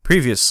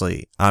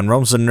Previously on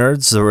Realms and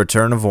Nerds, The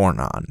Return of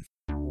Ornon.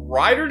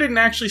 Ryder didn't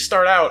actually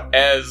start out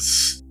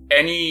as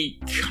any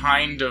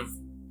kind of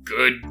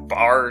good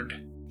bard.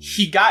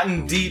 He got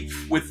in deep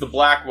with the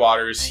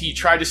Blackwaters. He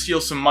tried to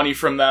steal some money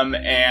from them,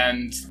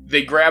 and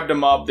they grabbed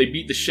him up, they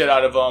beat the shit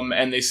out of him,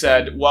 and they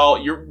said,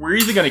 well, we're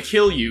either going to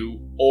kill you,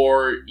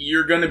 or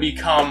you're going to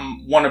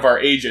become one of our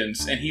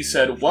agents. And he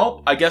said,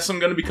 well, I guess I'm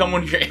going to become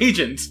one of your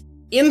agents.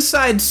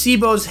 Inside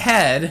Sibo's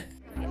head...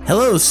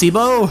 Hello,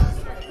 Sibo.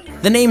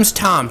 The name's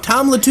Tom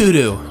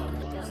Latudu.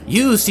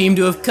 You seem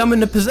to have come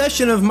into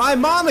possession of my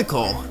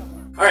monocle.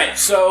 Alright,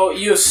 so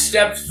you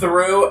stepped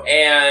through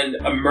and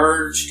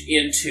emerged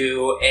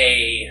into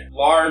a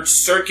large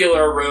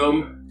circular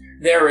room.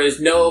 There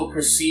is no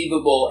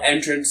perceivable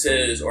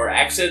entrances or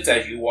exits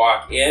as you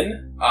walk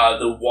in.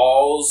 The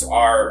walls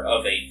are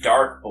of a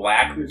dark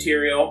black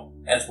material,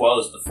 as well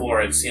as the floor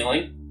and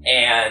ceiling.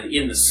 And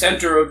in the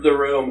center of the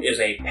room is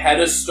a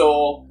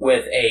pedestal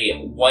with a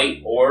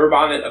white orb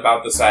on it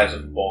about the size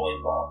of a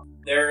bowling ball.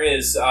 There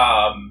is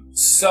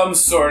some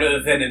sort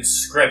of an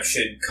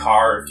inscription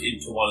carved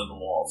into one of the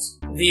walls.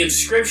 The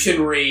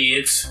inscription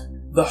reads,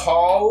 "The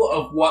Hall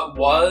of What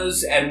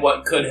Was and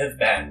What Could Have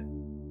Been."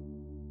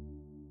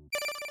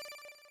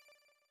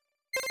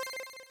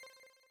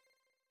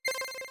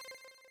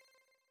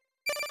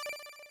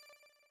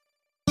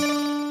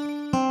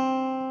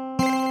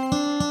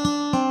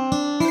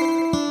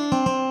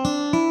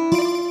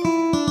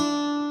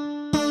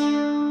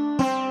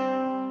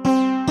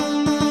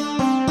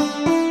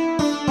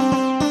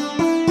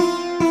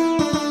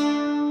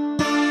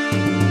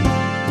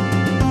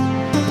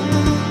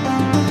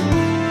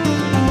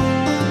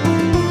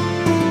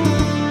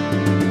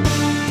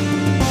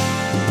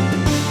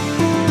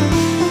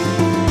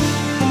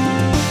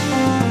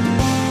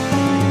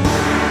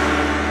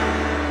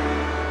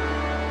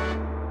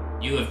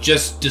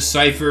 Just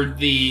deciphered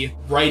the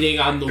writing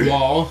on the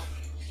wall.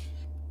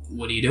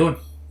 What are you doing?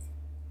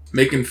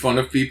 Making fun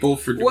of people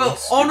for doing Well,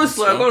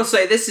 honestly, stuff. I've got to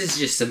say, this is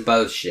just some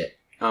bullshit.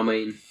 I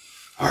mean...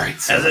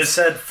 Alright, so as I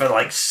said for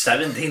like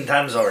 17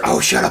 times already. Oh,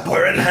 shut up.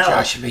 We're in hell.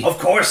 Josh and me. Of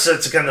course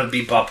it's gonna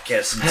be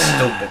bupkis and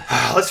stupid.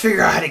 Let's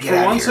figure out how to get For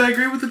out once, of I here.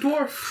 agree with the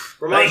dwarf.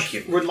 Thank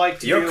you. Would like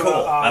to You're do cool.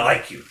 A, I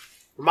like you.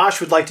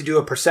 Ramash would like to do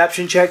a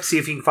perception check, see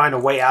if he can find a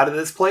way out of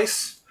this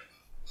place.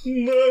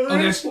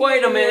 Okay.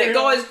 Wait a minute,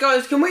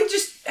 guys, can we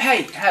just...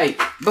 Hey,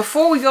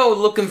 before we go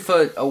looking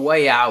for a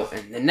way out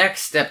and the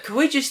next step, can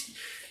we just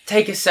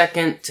take a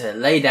second to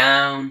lay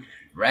down,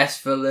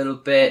 rest for a little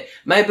bit?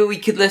 Maybe we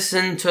could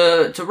listen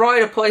to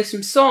Ryder play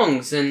some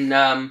songs and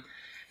I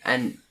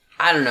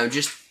don't know,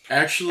 just...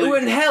 Actually, It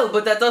wouldn't help,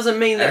 but that doesn't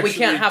mean that we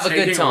can't have a good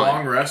taking a time.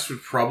 long rest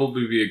would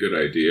probably be a good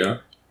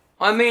idea.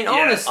 I mean,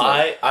 honestly...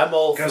 I'm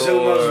all for who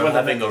knows when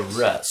having the a next-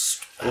 rest.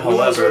 Who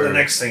knows where the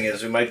next thing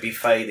is? We might be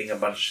fighting a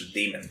bunch of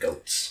demon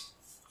goats.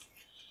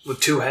 With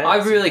two heads? I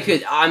really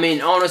could. I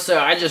mean, honestly,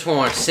 I just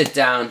want to sit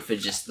down for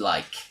just,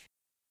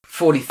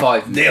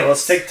 45 minutes. Deal,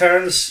 let's take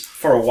turns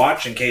for a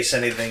watch in case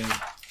anything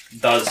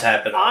does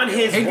happen. On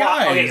his Hey,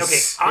 watch,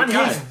 guys. on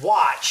Hey, his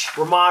watch,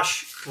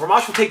 Ramash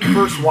will take the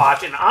first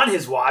watch, and on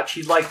his watch,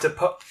 he'd like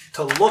to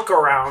look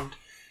around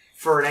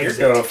for an You're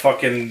exit. gonna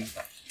fucking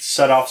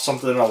set off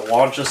something that'll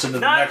launch us into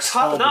the next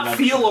hell Not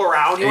dimension. feel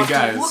around, he Hey, wants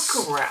guys. to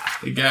look around.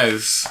 Hey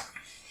guys,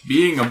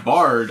 being a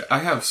bard, I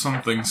have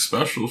something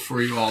special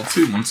for you all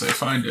too once I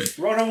find it.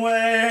 Run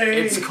away!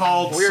 It's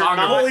called We're Song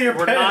not, of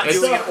we're not It's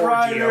doing an not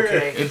orgy,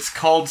 okay? It's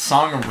called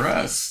Song of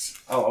Rest.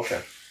 Oh,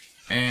 okay.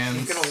 And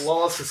He's gonna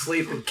lull us to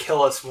sleep and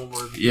kill us when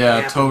we're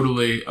yeah, napping.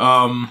 totally.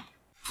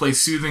 Play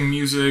soothing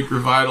music,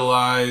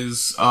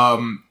 revitalize.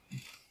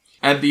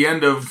 At the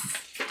end of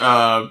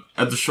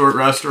at the short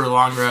rest or a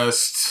long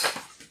rest,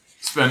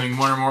 spending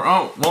one or more.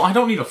 Oh, well, I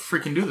don't need to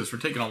freaking do this. We're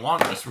taking a long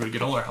rest. We're gonna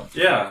get all our health.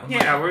 Yeah.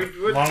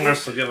 we're Long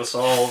rest will give us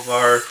all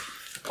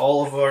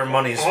of our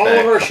monies all back.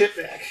 of our shit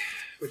back,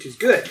 which is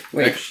good.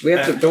 Wait,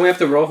 don't we have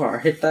to roll for our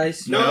hit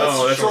dice?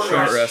 No, that's short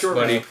rest,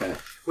 buddy. Okay.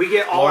 We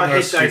get all Long our hit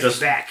rest, you dice just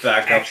back.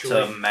 up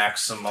actually. to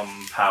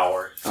maximum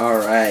power.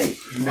 Alright.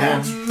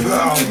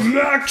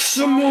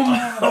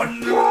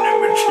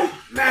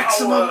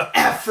 Maximum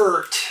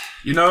effort.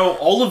 You know,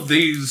 all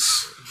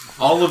these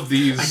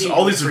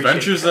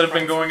adventures that have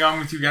been going on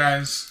with you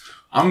guys,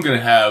 I'm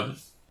gonna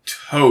have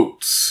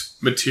totes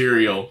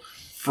material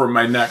for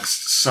my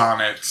next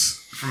sonnets,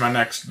 for my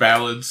next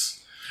ballads.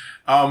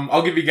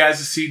 I'll give you guys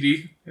a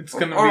CD. It's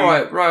gonna be...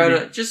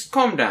 Alright, just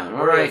calm down,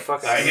 alright?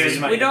 Alright, here's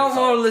my We don't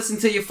info. want to listen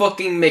to your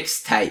fucking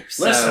mixtapes.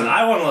 Listen,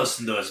 I want to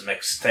listen to his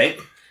mixtape.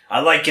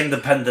 I like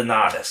independent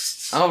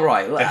artists.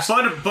 Alright, But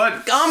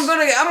I'm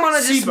gonna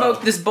just Sibo.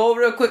 smoke this bowl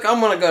real quick. I'm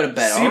gonna go to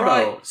bed,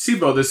 alright?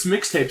 Sibo, this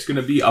mixtape's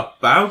gonna be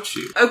about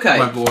you. Okay.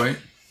 My boy.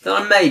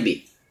 Then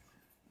maybe.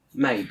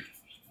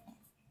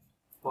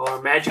 Well,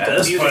 our magical At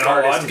this music point, all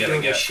artist I'm is gonna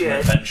doing the get from shit.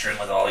 adventuring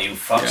with all you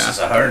fucks Yeah. is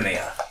a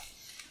hernia.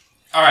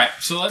 Alright,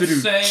 so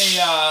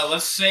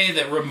let's say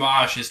that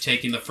Ramash is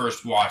taking the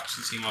first watch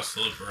since he wants to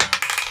look around.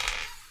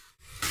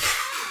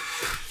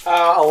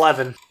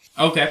 11.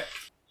 Okay.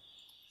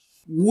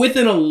 With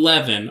an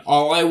 11,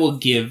 all I will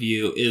give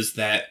you is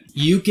that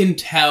you can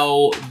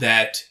tell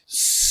that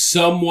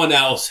someone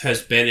else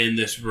has been in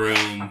this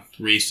room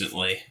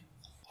recently,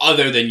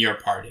 other than your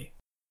party.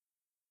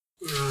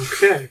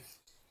 Okay.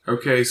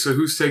 Okay, so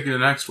who's taking the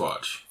next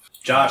watch?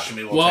 Josh,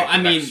 will take the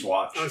next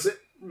watch.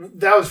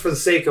 That was for the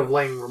sake of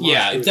laying remarks.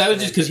 Yeah, that was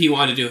just because he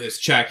wanted to do his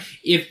check.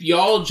 If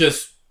y'all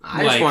just...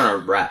 I just want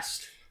to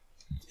rest.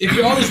 If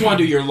y'all just want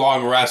to do your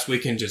long rest, we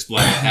can just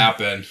let it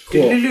happen.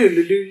 Cool.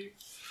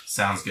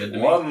 Sounds good to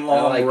me. One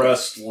long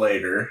rest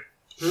later.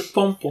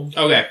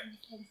 Okay.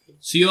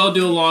 So you all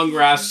do a long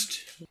rest.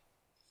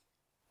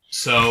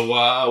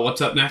 So,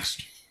 what's up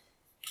next?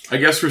 I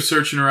guess we're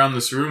searching around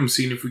this room,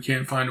 seeing if we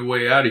can't find a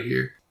way out of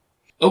here.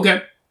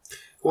 Okay.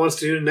 Who wants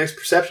to do the next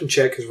perception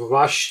check? Because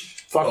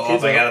Ramash fucked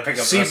his I up. gotta pick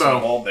up the rest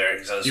of the wall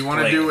bearings. Do you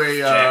want to do a...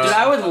 Dude,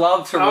 I would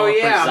love to roll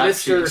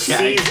Mr.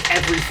 perception check. Sees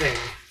everything.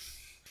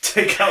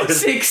 Take out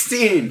his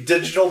 16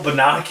 digital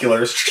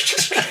binoculars.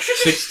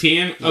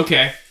 16?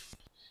 Okay.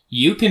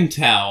 You can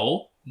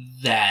tell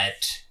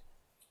that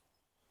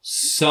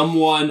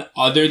someone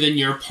other than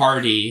your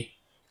party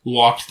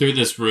walked through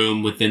this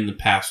room within the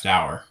past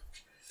hour.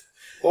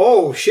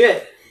 Oh,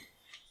 shit.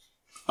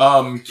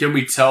 Can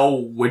we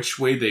tell which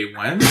way they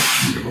went?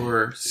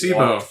 Or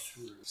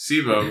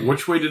Sibo,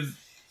 which way did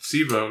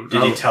Sibo...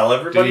 Did he tell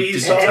everybody Did he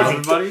saw tell it?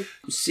 everybody?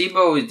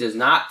 Sibo does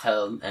not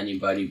tell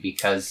anybody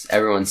because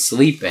everyone's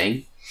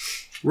sleeping.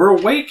 We're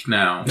awake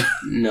now.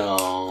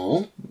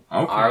 No.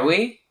 Okay. Are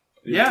we?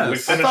 Yes. We I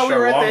finished thought we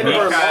were our at the end of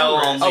long our rest. Kyle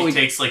long only rest. we-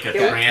 takes like a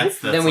yeah, trance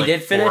that's then we like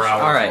did finish? 4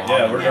 hours Alright. long.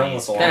 Yeah, we're done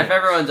with the Then if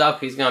everyone's up,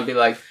 he's gonna be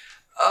like,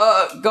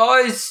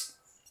 guys,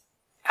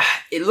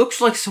 it looks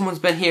like someone's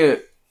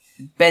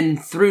been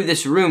through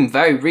this room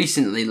very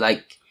recently,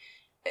 like,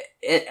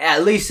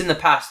 at least in the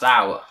past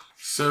hour.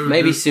 So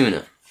Maybe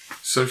sooner.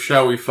 So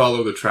shall we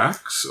follow the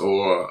tracks,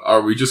 or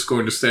are we just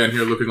going to stand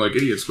here looking like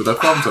idiots with our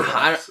thumbs up our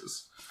I-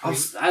 asses?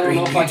 I don't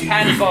know if I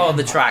can follow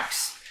the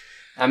tracks.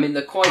 I mean,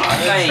 they're quite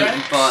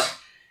faint, but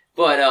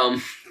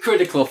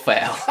critical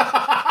fail.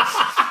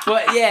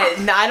 But yeah,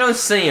 no, I don't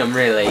see them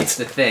really. It's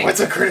the thing.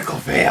 What's a critical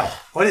fail?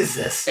 What is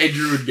this? A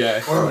druid guy.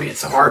 What are we in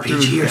some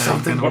RPG or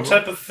something? What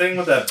type of thing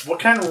would that... What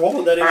kind of roll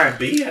would that even Alright,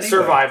 be anyway?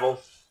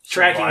 survival.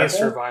 Tracking is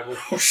survival.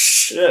 Oh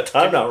shit,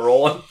 I'm not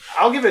rolling.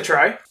 I'll give it a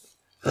try.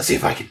 Let's see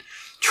if I can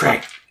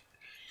track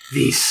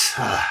these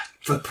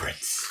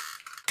footprints.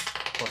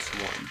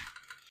 +1.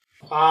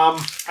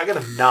 I got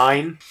a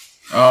 9.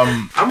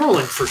 I'm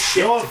rolling for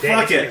shit You know what, today.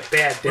 fuck It's it. been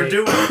a bad day. We're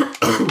doing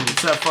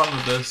Let's have fun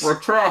with this.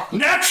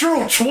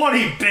 natural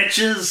 20,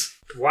 bitches!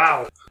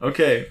 Wow.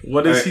 Okay,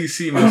 what does he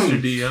see,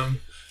 Mr. DM?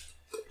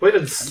 Wait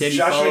a Josh,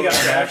 we got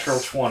a natural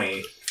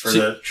 20 for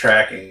the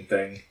tracking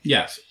thing.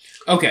 Yes.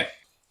 Okay.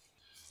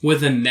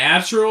 With a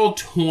natural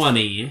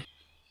 20,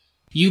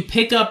 you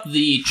pick up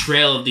the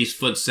trail of these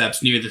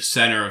footsteps near the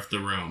center of the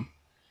room.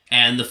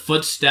 And the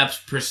footsteps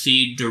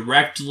proceed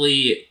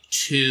directly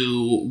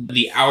to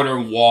the outer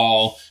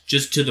wall,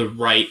 just to the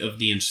right of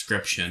the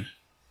inscription.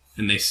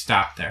 And they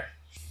stop there.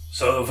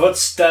 So the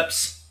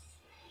footsteps...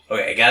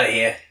 Okay, I got it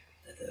here.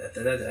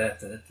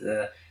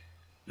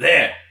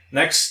 There,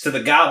 next to the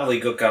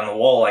gobbledygook on the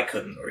wall I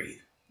couldn't read.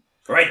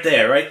 Right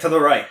there, right to the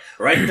right.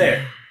 Right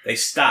there. They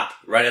stop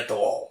right at the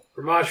wall.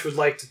 Ramash would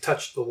like to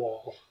touch the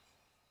wall.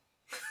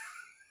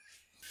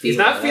 He's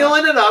not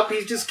feeling it up.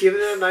 He's just giving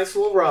it a nice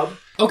little rub.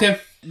 Okay.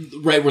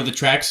 Right where the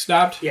tracks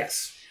stopped?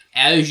 Yes.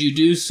 As you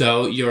do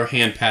so, your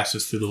hand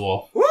passes through the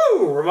wall.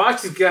 Woo!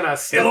 Ramash is gonna He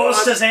step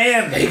lost on... his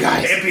hand. Hey,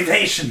 guys.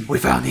 Amputation. We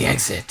found the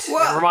exit.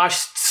 And Ramash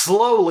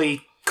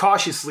slowly,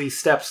 cautiously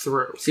steps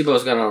through.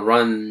 Sibo's gonna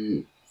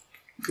run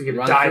You're gonna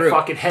run die through.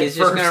 fucking head He's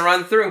first. just gonna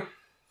run through.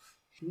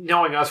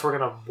 Knowing us, we're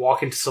gonna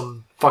walk into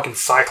some fucking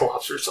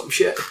cyclops or some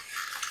shit.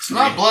 It's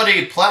not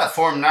bloody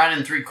platform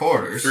 9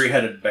 3/4.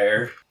 Three-headed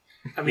bear.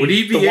 I mean, Would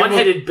he be the able-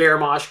 one-headed bear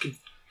mosh could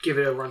give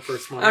it a run for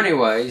its money.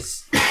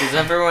 Anyways, does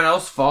everyone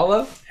else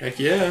follow? Heck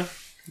yeah.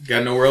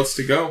 Got nowhere else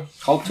to go.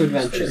 Call to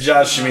adventure.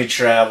 Josh and me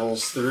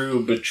travels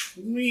through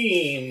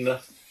between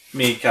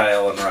me,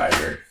 Kyle, and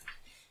Ryder.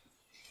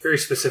 Very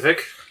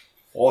specific.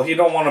 Well, he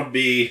don't want to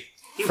be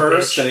You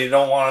first, bitch. and he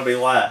don't want to be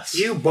last.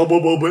 You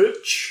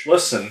bitch.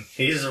 Listen,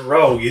 he's a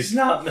rogue. He's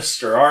not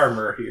Mr.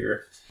 Armor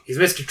here. He's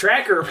Mr.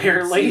 Tracker,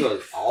 apparently.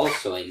 Sibo's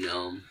also a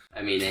gnome.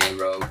 I mean, a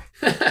rogue.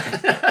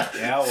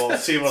 Yeah, well,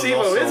 Sibo's Sibo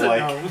also is a like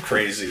gnome.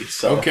 crazy.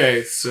 So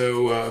Okay,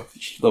 so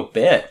Little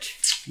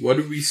bitch. what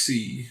do we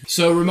see?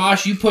 So,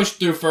 Ramash, you pushed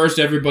through first.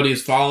 Everybody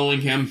is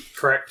following him.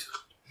 Correct.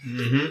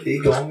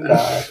 he gonna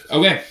die.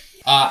 Okay.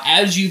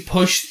 As you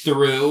push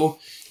through,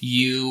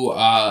 you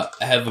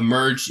have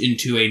emerged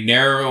into a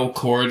narrow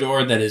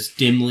corridor that is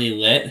dimly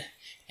lit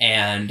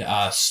and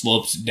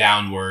slopes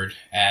downward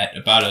at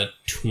about a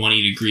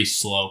 20-degree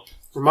slope.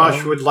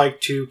 Ramash would like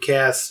to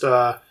cast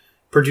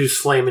Produce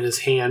Flame in his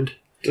hand.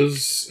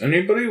 Does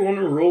anybody want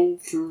to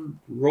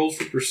roll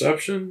for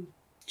perception,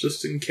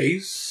 just in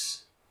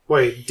case?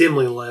 Wait,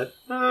 dimly lit.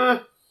 You know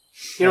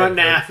what?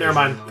 Nah, never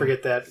mind.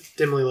 Forget that.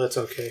 Dimly lit's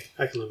okay.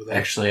 I can live with that.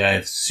 Actually, I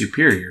have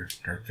superior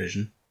dark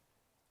vision.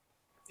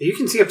 You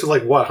can see up to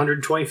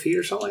 120 feet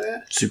or something like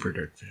that? Super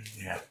dark.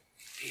 Yeah.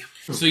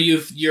 So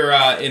you're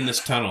in this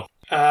tunnel.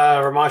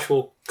 Ramash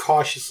will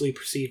cautiously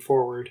proceed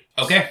forward.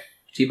 Okay.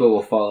 Sibo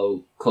will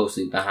follow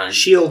closely behind.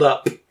 Shield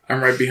up.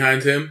 I'm right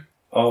behind him.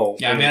 Oh.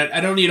 Yeah, I mean, I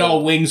don't need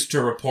all wings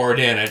to report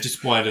in. I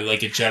just wanted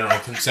a general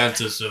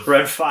consensus of...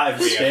 Red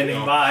 5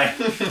 standing by.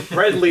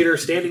 Red leader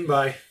standing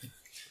by.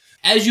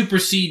 As you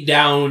proceed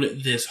down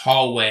this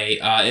hallway,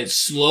 it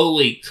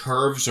slowly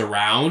curves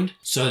around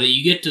so that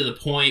you get to the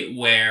point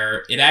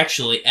where it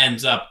actually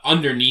ends up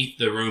underneath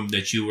the room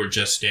that you were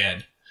just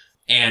in.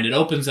 And it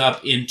opens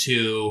up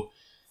into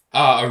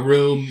a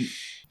room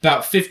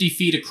about 50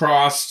 feet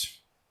across,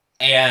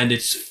 and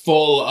it's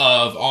full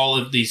of all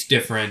of these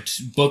different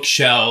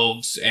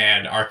bookshelves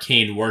and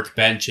arcane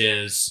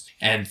workbenches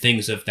and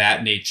things of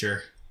that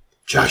nature.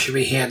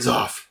 Joshua, hands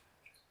off.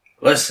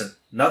 Listen,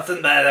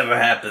 nothing bad ever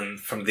happened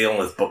from dealing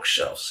with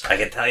bookshelves. I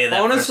can tell you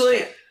that. Honestly,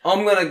 firsthand.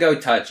 I'm gonna go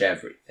touch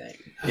everything.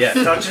 Yeah,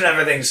 touching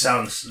everything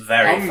sounds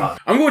very fun.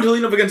 I'm going to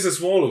lean up against this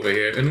wall over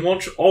here and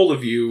watch all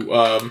of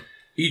you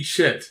eat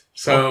shit.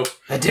 So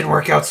That didn't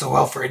work out so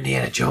well for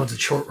Indiana Jones in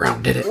Short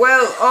Round, did it?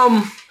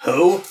 Well,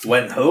 Who?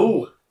 When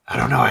who? I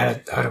don't know. I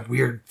had a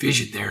weird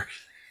vision there.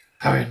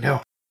 I didn't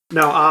know.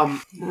 No,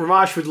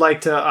 Ramash would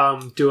like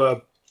to do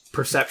a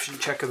perception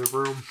check of the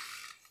room.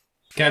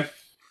 Okay.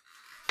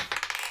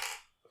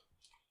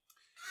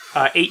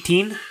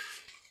 18.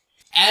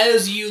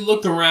 As you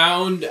look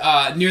around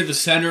near the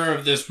center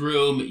of this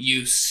room,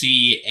 you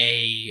see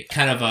a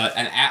kind of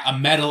a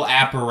metal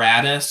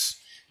apparatus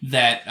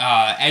that,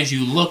 as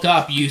you look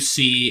up, you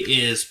see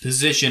is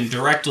positioned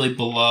directly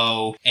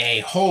below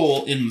a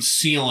hole in the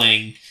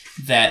ceiling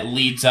that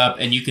leads up,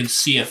 and you can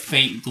see a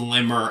faint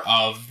glimmer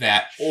of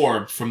that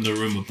orb from the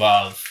room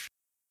above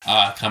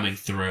coming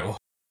through.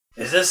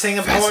 Is this thing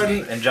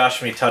important? And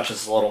Joshua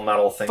touches the little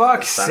metal thing.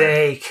 Fuck's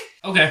sake.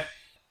 Okay.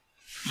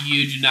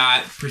 You do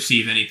not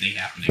perceive anything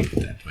happening at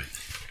that point.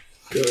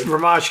 Good.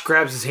 Ramash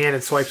grabs his hand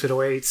and swipes it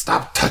away.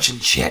 Stop touching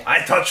shit.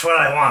 I touch what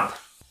I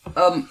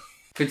want.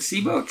 could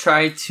Sibo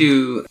try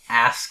to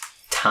ask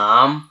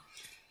Tom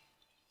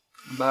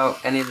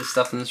about any of the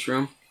stuff in this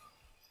room?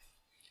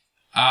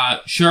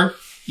 Sure.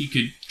 You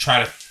could try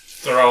to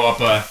throw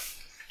up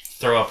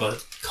a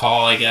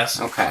call, I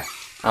guess. Okay.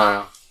 I don't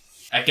know.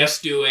 I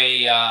guess do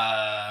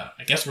a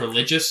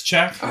religious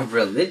check. A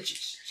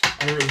religious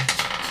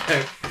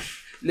check.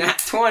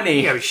 Nat 20.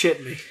 You gotta be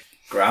shitting me.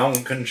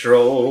 Ground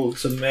control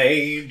to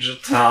Major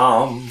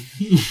Tom.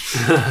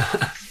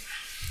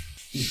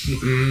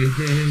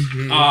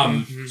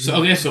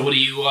 So what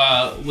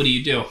do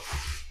you do?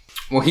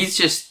 Well,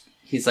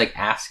 he's like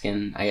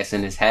asking, I guess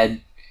in his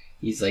head,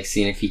 he's like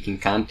seeing if he can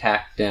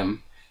contact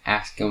him,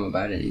 ask him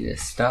about any of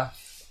this stuff.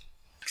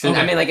 Okay.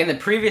 I mean, like in the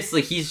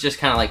previously, he's just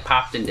kind of like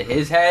popped into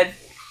his head.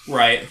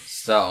 Right.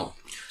 So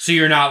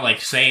you're not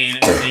like saying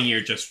anything,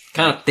 you're just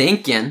kind of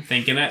thinking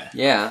it?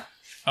 Yeah.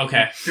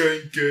 Okay.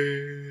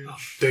 Thinking.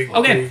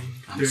 Okay.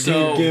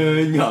 So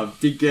I'm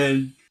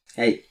thinking.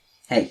 Hey,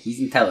 he's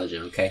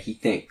intelligent, okay? He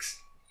thinks.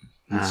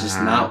 He's just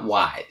not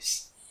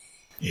wise.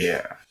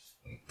 Yeah.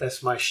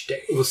 That's my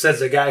shtick. Well, says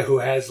the guy who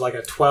has like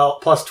a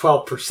 12 plus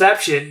 12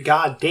 perception.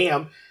 God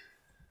damn.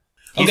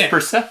 He's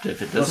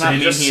perceptive. It does not he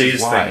mean just he's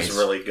sees wise. things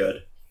really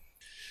good.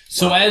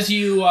 So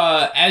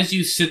wow. as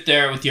you sit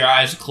there with your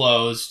eyes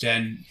closed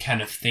and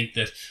kind of think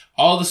this,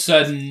 all of a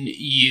sudden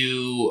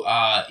you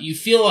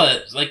feel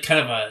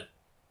a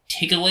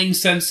tickling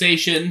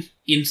sensation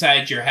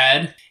inside your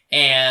head,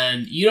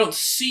 and you don't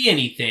see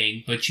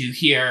anything, but you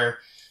hear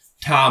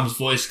Tom's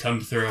voice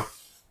come through.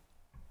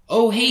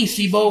 Oh, hey,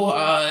 Sibo,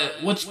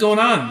 what's going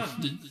on?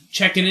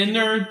 Checking in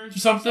or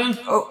something?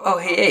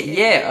 Hey,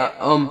 yeah.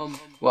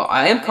 Well,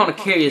 I am kind of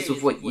curious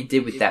with what you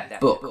did with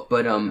that book,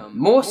 but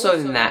more so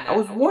than that, I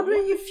was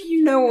wondering if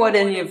you know what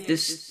any of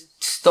this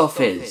stuff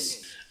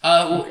is.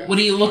 What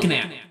are you looking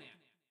at?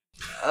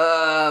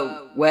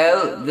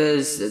 Well,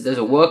 there's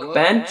a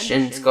workbench,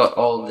 and it's got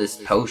all this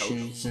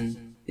potions,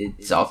 and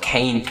it's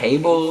arcane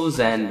tables,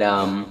 and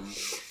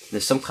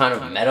there's some kind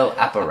of metal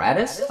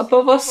apparatus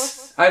above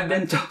us, I've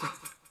been told.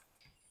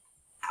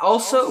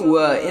 Also,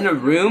 in a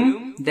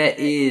room that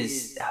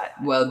is,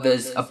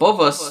 there's above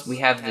us, we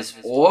have this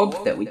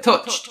orb that we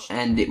touched,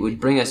 and it would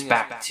bring us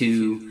back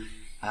to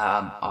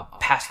our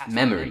past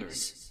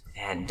memories.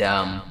 And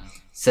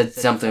said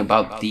something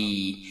about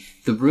the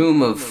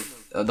room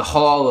of the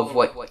hall of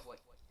what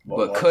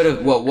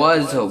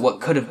was, or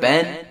what could have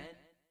been.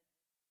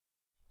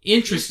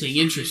 Interesting.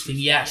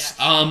 Yes.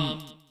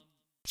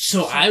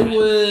 So I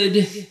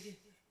would.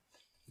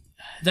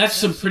 That's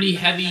some pretty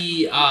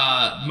heavy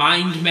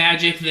mind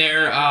magic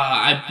there. But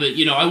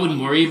I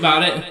wouldn't worry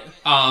about it.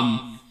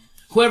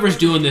 Whoever's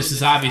doing this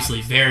is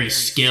obviously very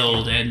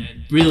skilled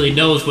and really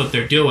knows what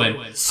they're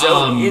doing.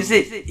 So is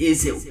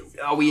it?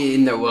 Are we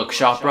in the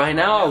workshop right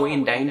now? Are we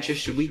in danger?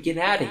 Should we get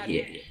out of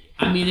here?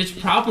 I mean, it's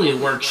probably a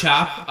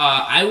workshop.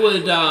 I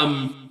would.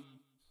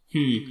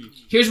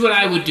 Here's what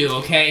I would do.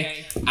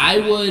 Okay,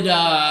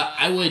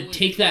 I would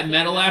take that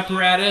metal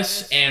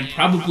apparatus and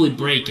probably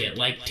break it,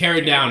 like tear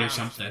it down or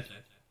something.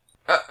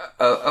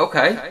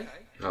 Okay.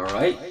 All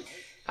right.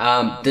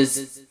 Do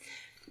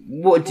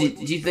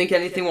you think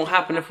anything will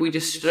happen if we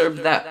disturb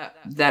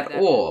that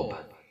orb?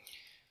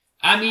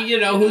 I mean,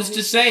 who's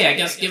to say? I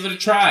guess give it a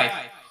try.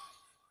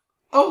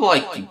 I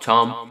like you,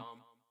 Tom.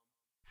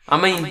 I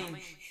mean,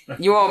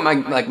 you are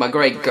my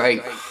great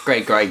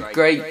granddaddy.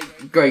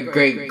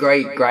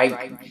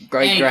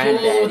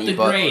 Cool with the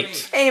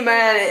great. Hey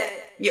man,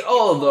 you're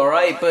old,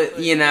 alright, but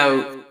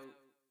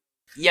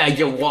yeah,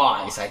 you're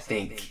wise, I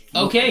think.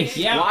 Okay,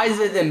 yeah.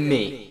 Wiser than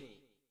me.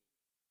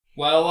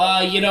 Well,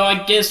 I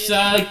guess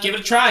give it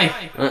a try.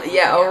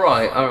 Yeah,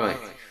 alright.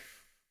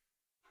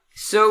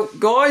 So,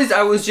 guys,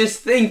 I was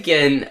just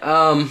thinking,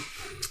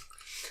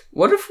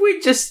 what if we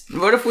just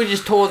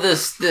tore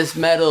this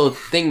metal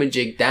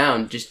thingamajig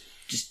down? Just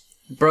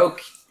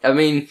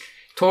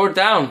tore it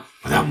down.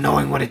 Without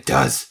knowing what it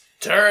does.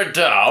 Tear it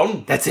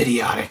down. That's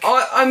idiotic.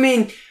 I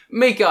mean,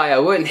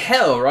 Mikael, we're in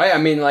hell, right? I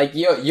mean, like,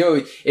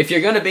 you if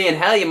you're gonna be in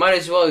hell, you might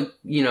as well,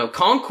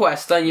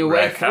 conquest on your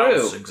way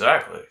through. House,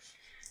 exactly.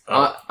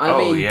 I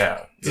mean,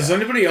 yeah. Does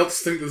anybody else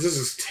think that this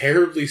is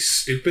terribly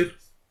stupid?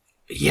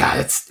 Yeah,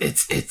 it's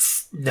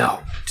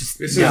no.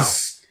 This no.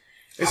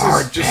 is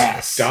Hard just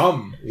pass.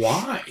 dumb.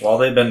 Why? While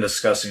they've been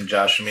discussing,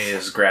 Josh and me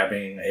is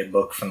grabbing a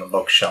book from the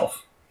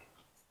bookshelf.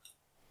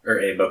 Or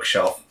a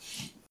bookshelf.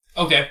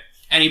 Okay.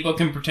 Any book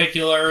in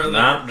particular?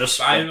 Nah, just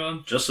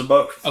a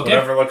book. Okay.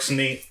 Whatever looks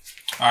neat.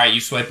 Alright,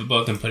 you swipe a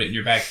book and put it in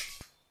your bag.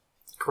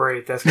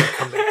 Great, that's gonna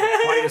come back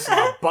and bite us in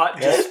the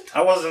butt.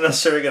 I wasn't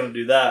necessarily going to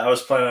do that. I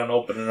was planning on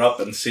opening it up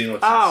and seeing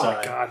what's Oh inside.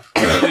 my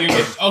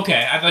god.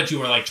 Okay, I thought you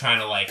were trying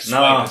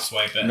to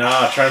swipe it.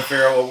 Nah, trying to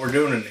figure out what we're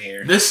doing in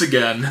here. This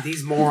again.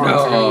 These morons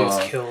are gonna get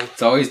us killed.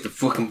 It's always the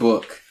fucking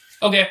book.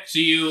 Okay, so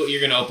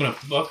you're gonna open up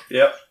the book?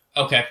 Yep.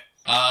 Okay.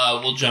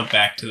 We'll jump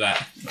back to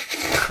that.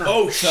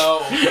 Oh, so...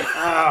 Oh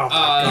my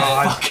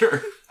god.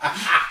 Fucker.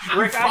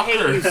 Rick, I hate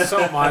you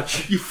so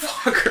much. You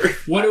fucker.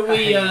 What are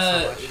we,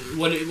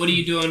 what are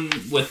you doing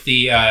with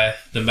the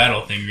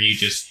metal thing? Or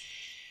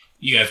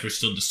you guys were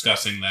still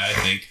discussing that, I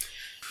think.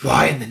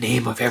 Why in the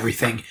name of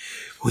everything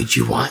would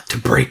you want to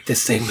break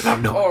this thing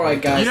without knowing?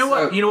 Alright, guys.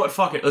 You know what?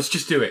 Fuck it. Let's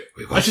just do it.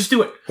 Wait, what? Let's just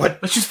do it. What?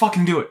 Let's just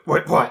fucking do it.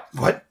 What?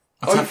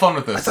 Let's have fun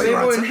with this. I thought you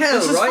were We're in hell,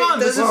 This is right? fun.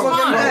 This is Doesn't fun.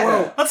 fucking matter.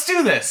 Whoa. Let's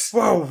do this.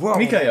 Whoa.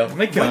 Mikael, When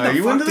are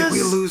you the into fuck this? did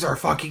we lose our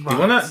fucking Do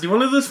minds? you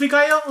wanna do this,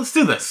 Mikael? Let's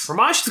do this.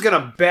 Ramash is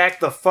gonna back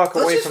the fuck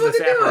away just from this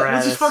fucking do it. apparatus.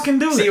 Let's just fucking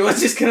do See, it. we're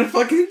just gonna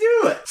fucking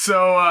do it.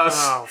 So,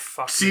 Oh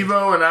fuck.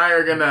 Sibo and I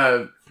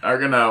are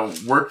gonna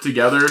work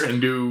together and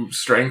do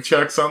strength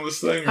checks on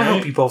this thing, I right?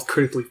 hope you both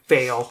critically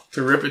fail.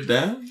 To rip it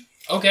down?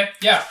 Okay,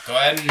 yeah. Go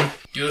ahead and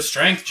do a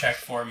strength check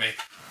for me.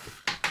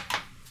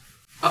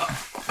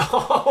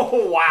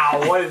 Oh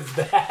wow, what is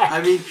that?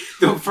 I mean,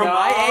 from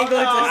my angle,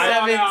 it's a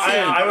 17.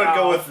 I would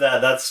go with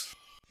that.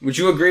 Would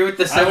you agree with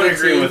the 17? I would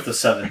agree with the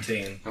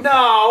 17.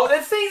 No,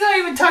 that thing's not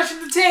even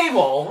touching the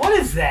table. What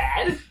is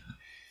that?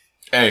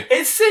 Hey,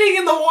 It's sitting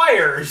in the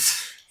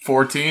wires.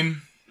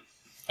 14.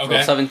 Well,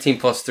 Okay. 17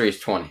 plus 3 is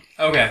 20.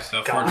 Okay,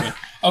 so God. 14.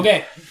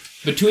 Okay,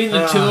 between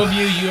the two of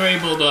you, you're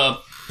able to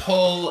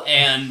pull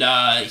and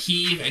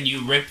heave, and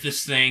you rip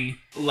this thing,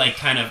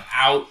 kind of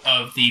out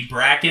of the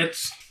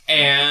brackets.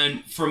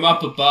 And from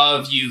up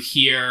above, you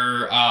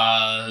hear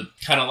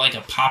kind of like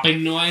a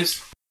popping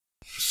noise.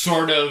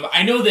 Sort of.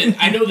 I know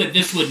that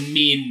this wouldn't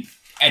mean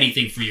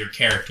anything for your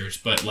characters,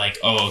 but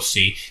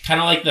OOC, kind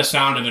of like the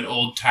sound of an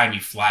old timey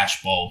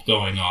flash bulb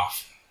going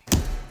off.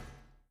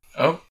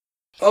 Oh.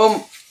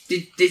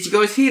 Did you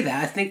guys hear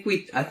that? I think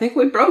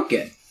we broke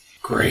it.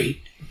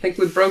 Great. I think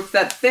we broke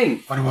that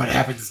thing. Wonder what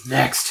happens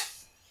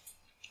next.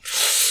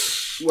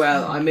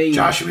 Well, I mean,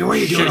 Josh, what are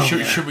you doing over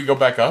there? Should we go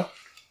back up?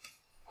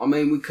 I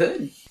mean, we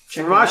could.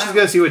 Check it Ramash is out.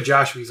 gonna see what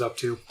Joshua's up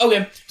to.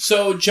 Okay,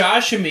 so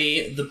Josh and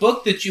me, the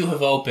book that you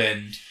have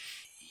opened,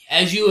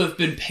 as you have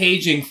been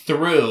paging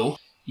through,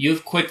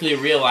 you've quickly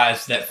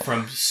realized that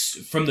from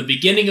the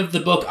beginning of the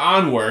book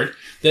onward,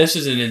 this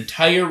is an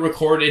entire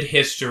recorded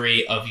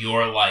history of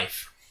your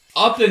life.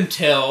 Up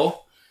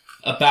until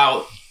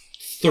about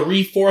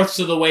 3/4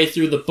 of the way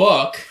through the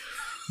book,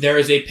 there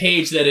is a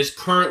page that is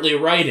currently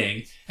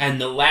writing, and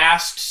the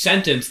last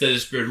sentence that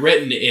has been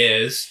written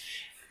is,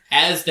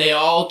 as they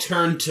all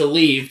turned to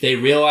leave, they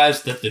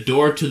realized that the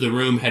door to the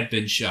room had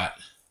been shut.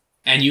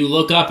 And you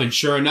look up, and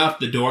sure enough,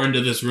 the door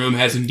into this room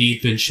has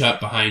indeed been shut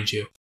behind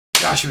you.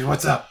 Joshua,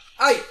 what's up?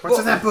 Hey, What's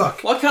in that book?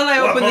 Why can't I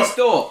open this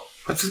door?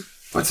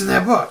 What's in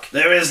that book?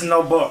 There is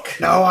no book.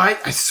 No, I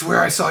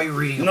swear I saw you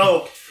reading.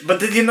 No, but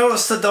did you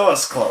notice the door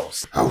is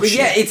closed? Oh But shit.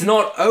 yeah, it's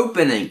not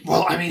opening.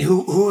 Well, I mean, who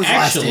was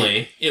last in?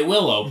 Actually, it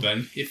will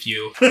open if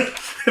you.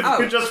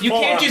 Oh, You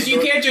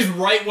can't just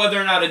write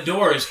whether or not a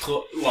door is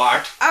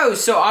locked. oh,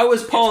 so I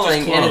was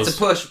polling, and it's a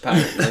closed. push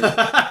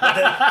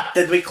apparently.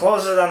 Did we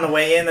close it on the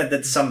way in, or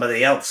did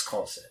somebody else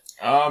close it?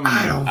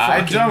 I don't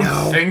fucking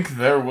know. think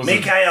there was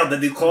Mikael,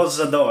 did you close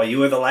the door? You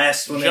were the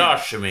last one in.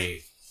 Joshua,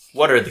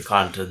 what are the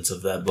contents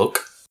of that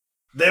book?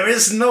 There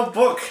is no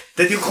book.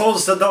 Did you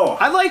close the door?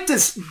 I'd like to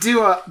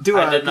do a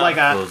I did not like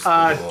close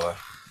the door.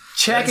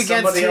 check Then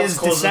against somebody else his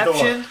close the door.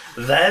 deception?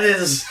 That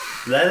is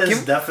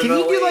definitely. Can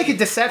you do like a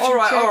deception All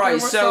right, check? all or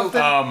right. So,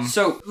 something?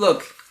 so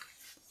look,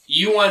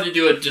 You wanted to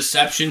do a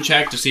deception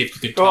check to see if you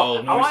could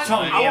tell. Well, I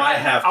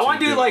want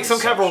to do like some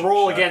kind of a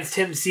roll against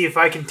him to see if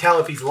I can tell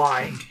if he's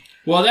lying.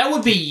 Well, that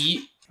would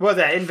be. What,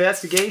 that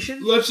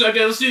investigation? Let's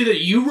do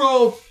that. You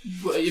roll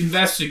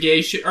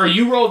investigation, or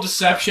you roll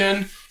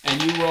deception,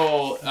 and you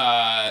roll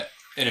an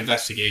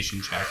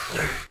investigation check.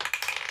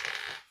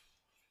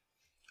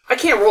 I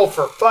can't roll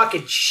for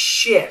fucking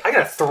shit. I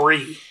got a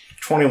 3.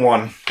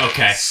 21.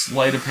 Okay.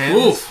 Sleight of hand.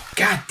 Oof.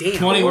 God damn.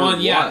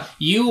 21. Yeah.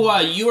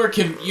 what? You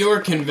are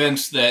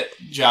convinced that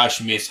Josh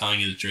may is telling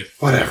you the truth.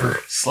 Whatever.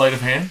 Sleight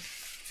of hand.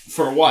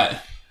 For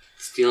what?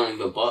 Stealing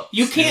the book.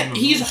 You can't.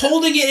 He's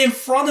holding it in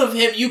front of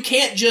him. You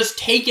can't just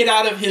take it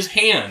out of his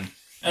hand.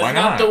 That's Why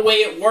not not? the way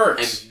it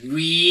works. And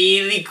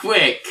really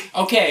quick.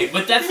 Okay,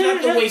 but that's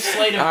not the way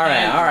sleight of all right,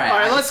 hand. all right. All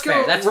right, let's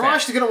go. That's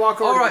Ramash is going to walk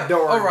over All to right, the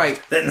door. all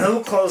right. Then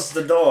who closed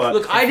the door?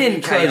 Look, I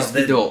didn't close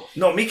the door.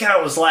 No,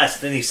 Mikhail was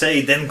last. Then he said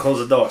he didn't close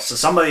the door, so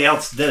somebody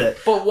else did it.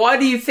 But why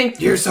do you think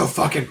You're so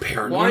fucking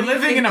paranoid. Why We're do you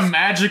living think- in a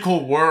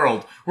magical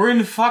world. We're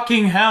in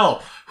fucking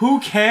hell. Who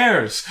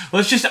cares?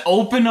 Let's just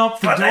open up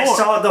the But door. I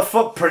saw the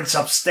footprints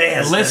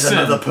upstairs. Listen.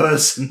 There's another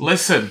person.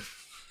 Listen.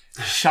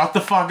 Shut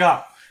the fuck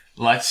up.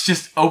 Let's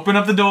just open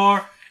up the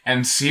door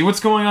and see what's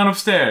going on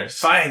upstairs.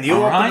 Fine, you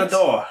All open right? the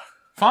door.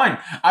 Fine.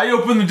 I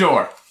open the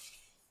door.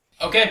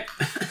 Okay,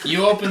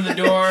 you open the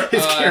door.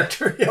 His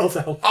character yells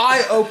out.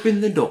 I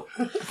opened the door?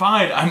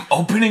 Fine. I'm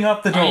opening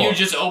up the door. Are you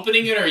just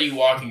opening it, or are you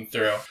walking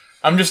through?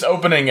 I'm just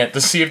opening it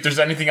to see if there's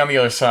anything on the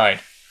other side.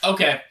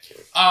 Okay.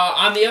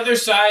 On the other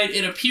side,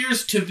 it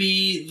appears to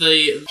be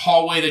the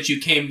hallway that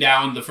you came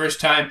down the first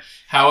time.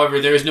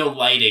 However, there is no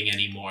lighting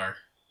anymore.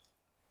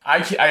 I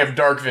have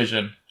dark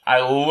vision.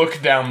 I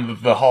look down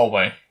the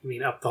hallway. I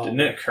mean, up the hallway.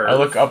 Didn't it curve? I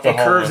look up the It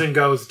hallway. curves and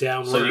goes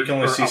downward. So you can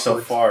only or see so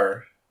upward.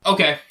 far.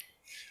 Okay.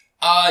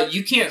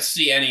 You can't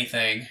see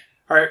anything.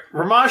 All right,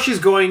 Ramash is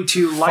going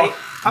to light.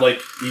 Like,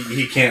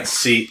 he can't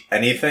see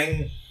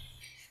anything?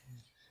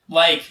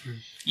 Like,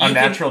 you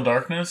Unnatural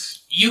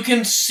darkness? You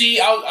can see.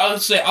 I'll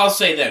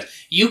say this.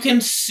 You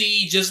can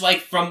see just like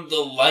from the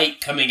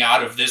light coming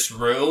out of this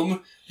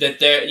room that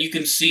there. You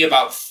can see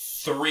about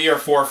 3 or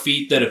 4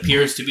 feet that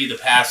appears to be the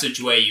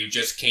passageway you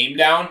just came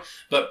down.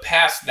 But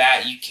past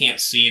that, you can't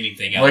see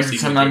anything else. Like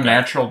it's even an with your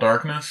unnatural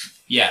darkness?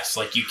 Yes,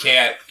 like you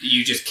can't.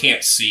 You just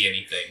can't see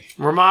anything.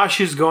 Ramash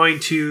is going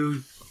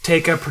to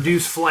take a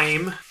produce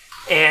flame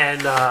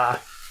and, no,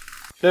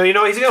 he's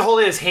going to hold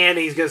it in his hand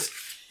and he's going to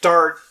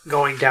start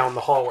going down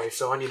the hallway.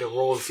 So I need to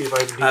roll to see if I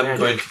can do I'm magic.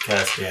 going to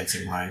cast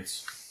Dancing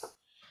Lights.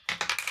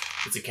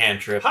 It's a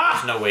cantrip.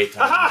 Ha! There's no wait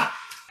time. Aha!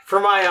 For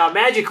my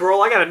magic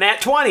roll, I got a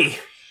nat 20.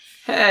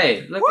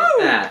 Hey, look Woo! at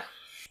that.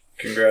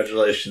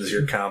 Congratulations,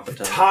 you're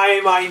competent.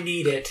 Time I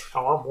need it.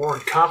 Oh, I'm more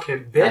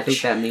incompetent, bitch. I think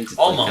that means it's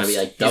Almost. going to be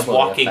like He's double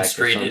walking the effect or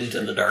straight some into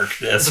shit. the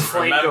darkness. The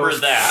flame Remember goes-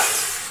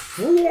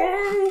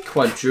 that.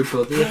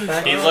 Quadruple the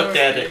effect. He looked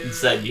at it and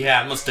said, yeah,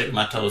 I'm going to stick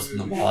my toes in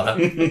the water.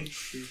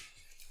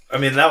 I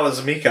mean, that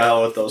was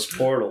Mikhail with those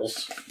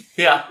portals.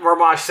 Yeah.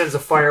 Ramash sends a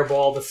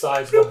fireball the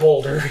size of a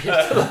boulder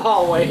into the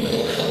hallway.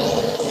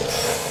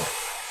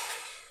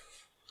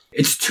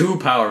 It's too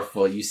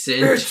powerful, you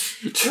singe.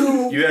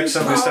 You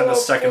accidentally sent a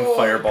second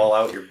fireball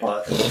out your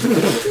butt.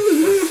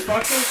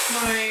 Fuck is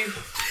my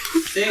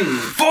thing?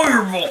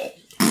 Fireball!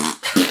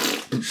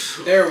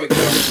 There we go.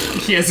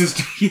 He has his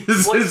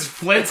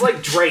flint. It's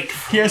like Drake.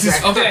 He has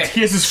his Okay.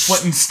 He has his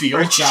flint and steel.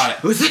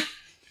 Got it.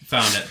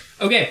 Found it.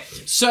 Okay,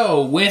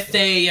 so with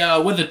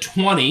a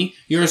 20,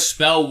 your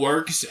spell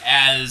works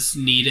as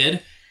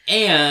needed,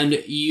 and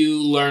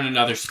you learn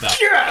another spell.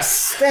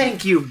 Yes!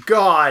 Thank you,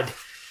 God.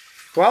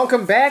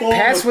 Welcome back,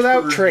 Pass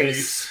Without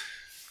Trace.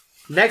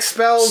 Next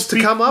spells to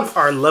come up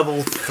are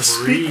level 3.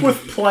 Speak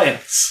with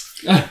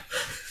plants.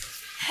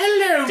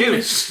 Hello, Dude,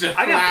 Mr.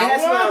 I got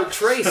Pass Flower. Without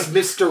Trace,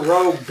 Mr.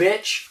 Rogue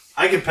bitch.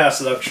 I can pass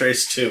without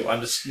trace too.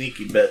 I'm a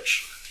sneaky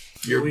bitch.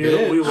 You're We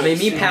I will mean,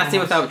 me see. passing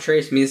without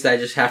trace means that I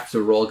just have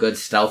to roll good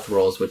stealth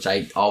rolls, which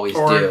I always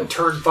Or do.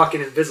 turn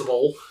fucking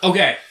invisible.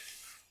 Okay,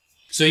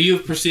 so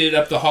you've proceeded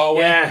up the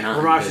hallway. Yeah, Not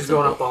Ramash is invisible.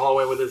 going up the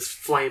hallway with his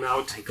flame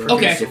out. I go to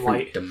Okay. a different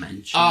Light.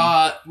 dimension.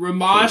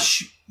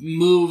 Ramash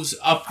moves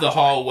up the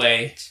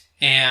hallway,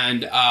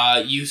 and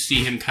you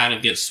see him kind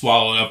of get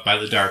swallowed up by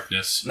the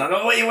darkness. No,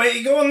 wait,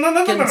 you going?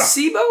 No. Can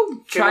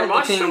Sibo try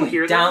Ramash still looking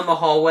hear down them? the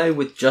hallway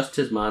with just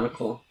his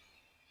monocle?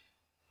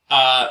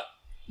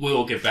 We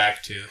will get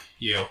back to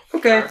you.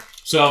 Okay.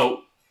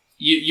 So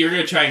you're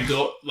gonna try and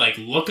go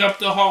look up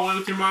the hallway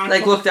with your monocle.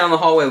 Like, look down the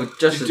hallway with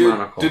just his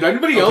monocle. Did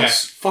anybody Okay.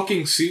 else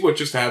fucking see what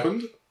just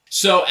happened?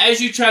 So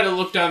as you try to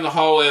look down the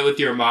hallway with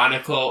your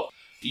monocle,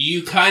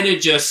 you kind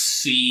of just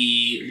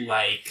see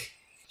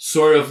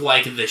sort of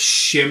the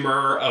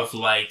shimmer of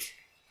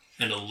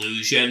an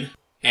illusion,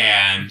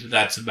 and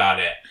that's about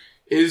it.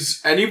 Is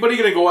anybody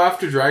gonna go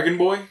after Dragon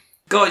Boy?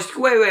 Guys,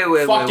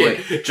 wait. Fuck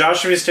it.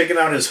 Joshua's taking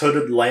out his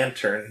hooded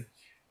lantern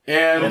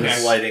and And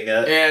is lighting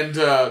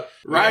it.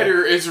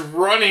 Ryder is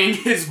running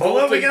his Hold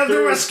on, we bolting gotta do a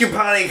through. rescue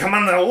party. Come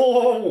on now.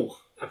 Whoa.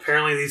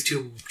 Apparently these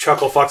two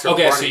chuckle fucks are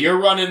Okay, running. so you're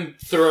running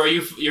through.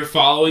 You're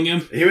following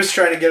him? He was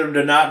trying to get him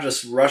to not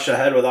just rush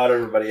ahead without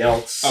everybody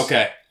else.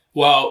 Okay.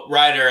 Well,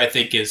 Ryder, I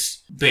think,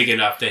 is big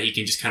enough that he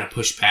can just kind of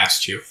push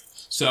past you.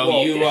 So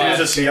Well, you... he was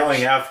just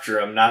yelling after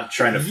him, not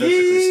trying to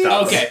physically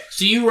stop him. Okay,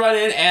 so you run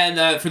in,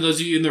 and for those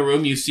of you in the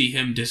room, you see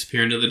him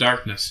disappear into the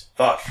darkness.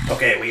 Fuck.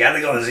 Okay, we gotta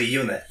go as a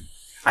unit.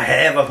 I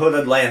have a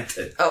hooded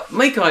lantern. Oh,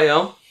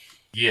 Mikhail,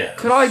 Yeah.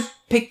 could I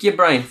pick your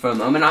brain for a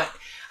moment?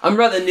 I'm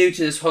rather new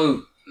to this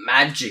whole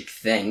magic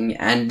thing,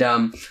 and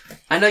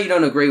I know you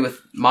don't agree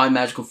with my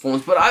magical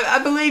forms, but I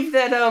believe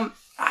that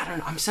I don't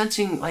know, I'm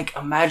sensing like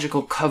a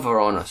magical cover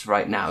on us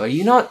right now. Are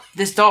you not?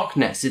 This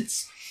darkness,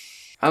 it's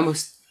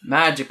almost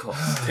magical.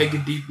 Take a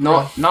deep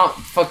Not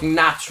fucking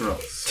natural.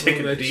 Take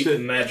a deep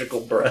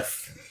magical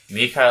breath.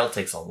 Mikhail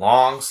takes a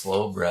long,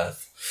 slow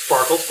breath.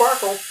 Sparkle,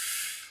 sparkle.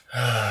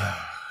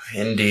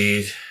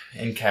 Indeed.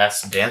 And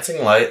casts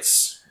dancing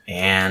lights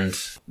and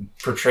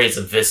portrays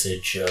a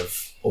visage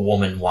of a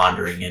woman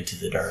wandering into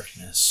the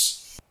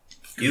darkness.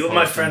 You and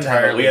my friend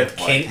have a weird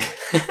kink,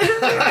 and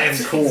I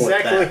am cool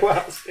Exactly with that. what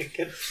I was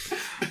thinking.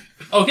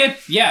 Okay,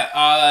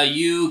 yeah,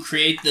 you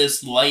create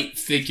this light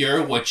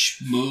figure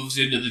which moves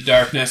into the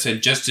darkness,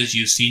 and just as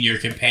you've seen your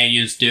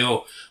companions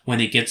do, when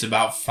it gets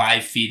about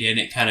 5 feet in,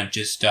 it kind of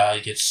just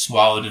gets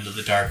swallowed into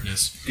the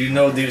darkness. Do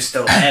you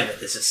still have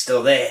it? Is it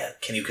still there?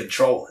 Can you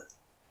control it?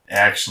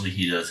 Actually,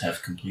 he does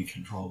have complete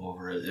control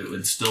over it. It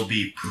would still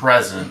be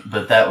present,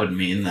 but that would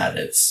mean that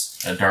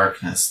it's a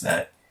darkness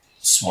that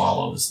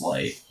swallows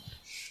light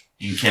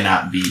and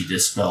cannot be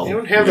dispelled They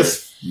don't have with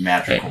this-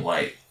 magical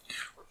light.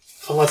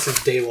 Unless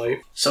it's daylight.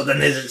 So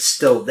then, is it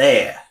still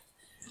there?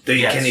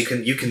 Yes.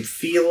 You can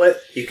feel it?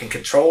 You can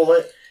control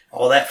it?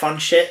 All that fun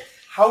shit?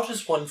 How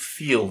does one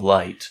feel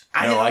light?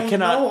 I don't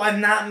know. I'm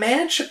not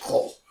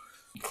magical.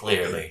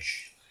 Clearly.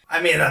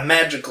 I mean, I'm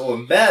magical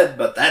in bed,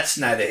 but that's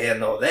neither here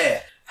nor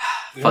there.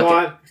 You Fuck know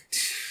it. what?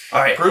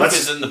 All right, Proof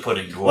is in the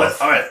pudding,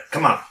 dwarf. all right,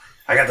 come on.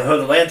 I got the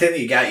hooded lantern.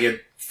 You got your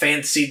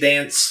fancy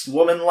dance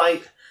woman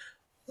light.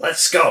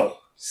 Let's go.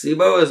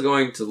 Sibo is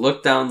going to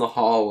look down the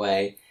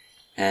hallway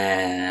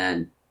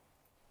and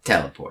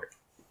teleport.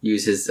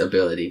 Use his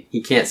ability.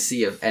 He can't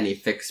see of any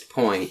fixed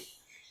point.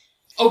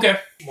 Okay.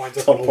 Winds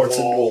up on a Teleports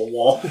into wall. a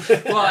wall.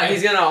 Well,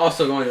 he's gonna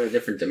also go into a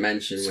different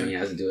dimension when he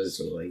has to do his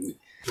like.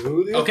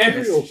 Through the Okay.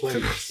 ethereal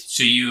planes.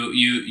 So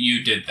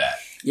you did that.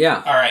 Yeah.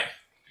 Alright.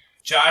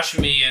 Josh,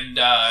 me, and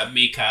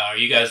Mikhail, are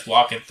you guys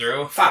walking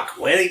through? Fuck,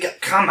 where do you go?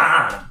 Come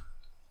on.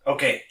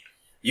 Okay,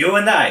 you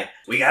and I,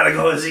 we gotta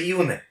go as a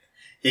unit.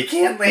 You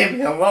can't leave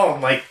me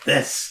alone like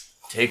this.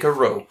 Take a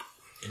rope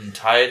and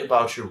tie it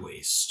about your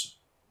waist.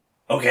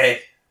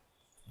 Okay,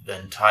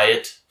 Then tie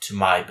it to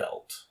my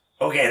belt.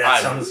 okay,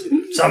 that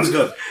sounds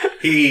good.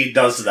 He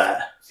does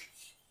that.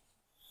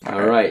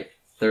 All right.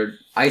 They're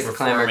ice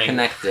climber Reforming.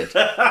 connected.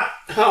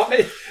 Oh,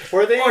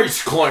 were they?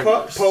 Ice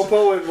climbers.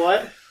 Popo and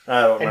what?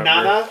 I don't And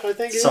remember. Nana, I think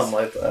it is. Something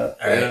like that.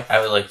 Alright,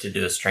 I would like to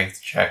do a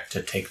strength check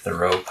to take the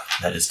rope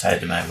that is tied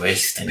to my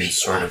waist and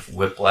sort of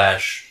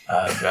whiplash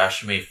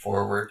Josh and me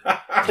forward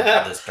into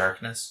this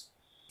darkness.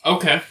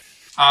 Okay.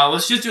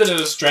 Let's just do it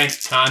as a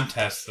strength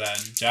contest then.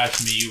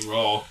 Josh, me, you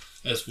roll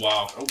as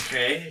well.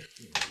 Okay.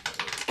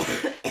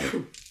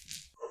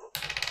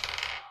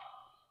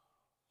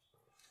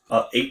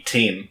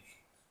 18.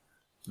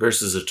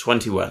 Versus a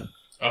 21.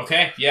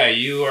 Okay, yeah,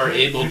 you are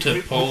able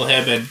to pull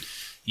him and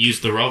use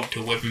the rope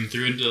to whip him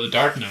through into the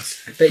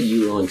darkness. I bet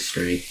you rolling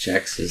strength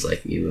checks is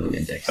like me rolling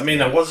a dex. I mean,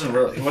 he wasn't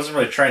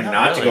really trying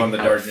not to go in the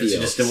How it darkness. He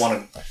just didn't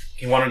want to.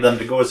 He wanted them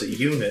to go as a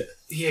unit.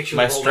 He actually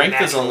My rolled strength is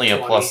natural only a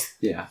 20. plus.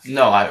 yeah.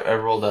 No, I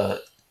rolled a.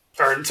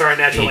 Or, sorry,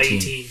 natural 18.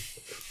 18.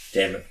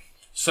 Damn it.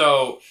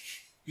 So,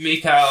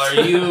 Mikhail, are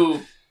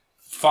you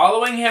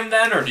following him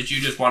then, or did you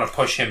just want to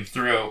push him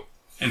through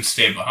and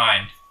stay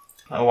behind?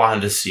 I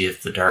wanted to see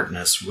if the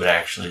darkness would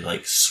actually,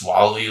 like,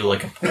 swallow you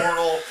like a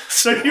portal.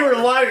 So you were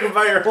lying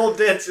about your whole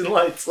dancing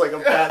lights like a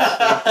bad.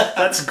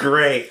 That's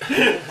great.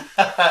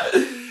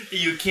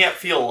 You can't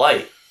feel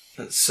light.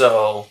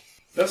 So,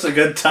 That's a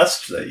good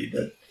test that you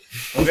did.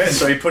 Okay,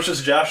 so he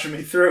pushes Josh and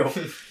me through.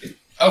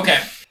 Okay.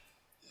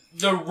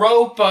 The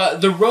rope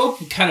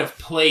kind of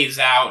plays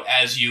out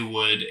as you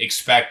would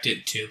expect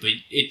it to, but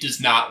it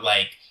does not,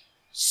 like,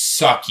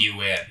 suck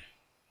you in.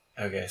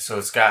 okay, so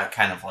it's got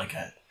kind of like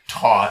a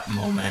taut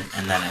moment,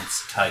 and then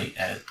it's tight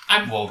and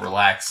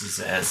relaxes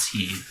as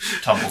he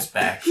tumbles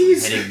back from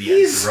hitting the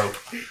end of the rope.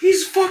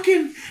 He's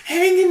fucking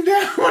hanging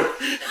down on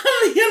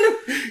the end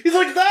of. He's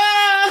like,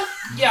 ah!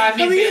 Yeah, I On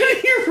the mean, end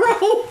of your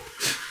rope!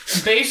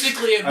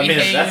 basically it I mean,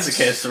 behaves... if that's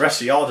the case, the rest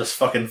of y'all just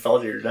fucking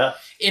fell to your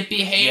death. It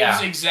behaves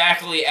Yeah.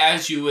 exactly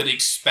as you would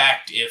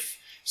expect if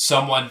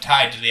someone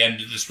tied to the end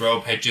of this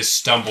rope had just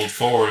stumbled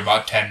forward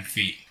about 10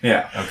 feet.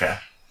 Yeah. Okay.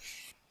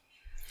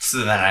 So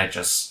then I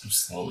just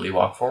slowly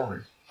walk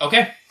forward.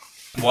 Okay.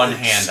 One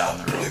hand on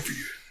the rope.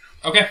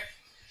 Okay.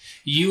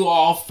 You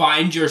all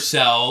find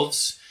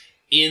yourselves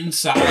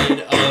inside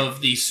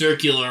of the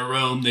circular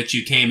room that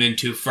you came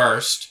into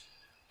first,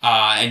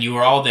 and you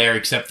were all there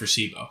except for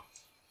Sibo.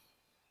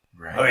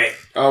 Right. Okay,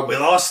 Oh, we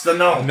lost the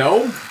gnome.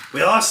 no.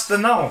 We lost the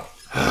gnome.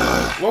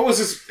 What was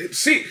his?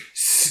 Sea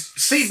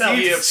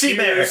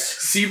bear.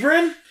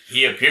 Sebrin?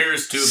 He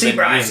appears to have Sea been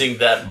brine. using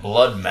that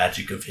blood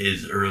magic of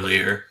his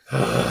earlier.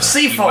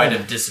 Sea He might foam.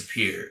 have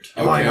disappeared.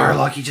 Boy, our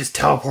lucky just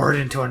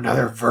teleported into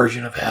another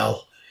version of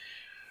hell.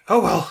 Oh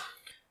well.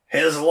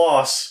 His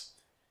loss.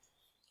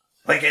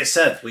 Like I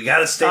said, we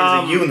gotta stay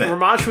as a unit.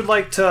 Ramaj would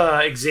like to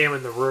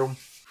examine the room.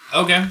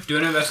 Okay, do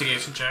an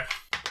investigation check.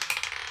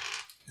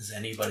 Is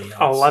anybody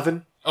else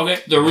 11. Okay,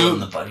 in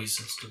the buddy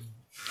system?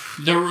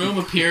 the room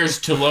appears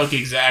to look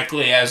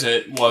exactly as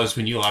it was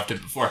when you left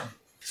it before.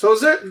 So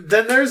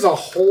there's a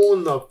hole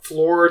in the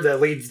floor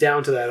that leads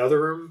down to that other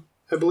room,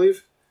 I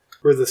believe,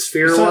 where the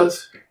sphere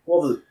was?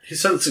 Well, he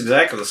said it's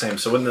exactly the same,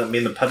 so wouldn't that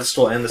mean the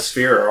pedestal and the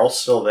sphere are all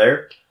still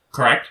there?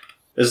 Correct?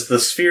 Is the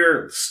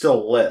sphere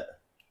still lit?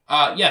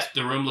 Yes,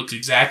 the room looks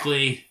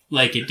exactly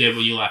like it did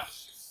when you left.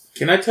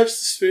 Can I touch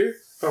the sphere?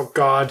 Oh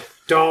god.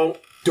 Don't.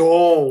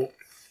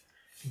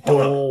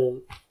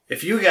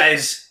 If you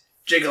guys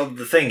jiggled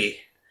the thingy,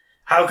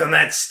 how come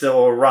that's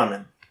still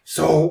running?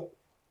 So,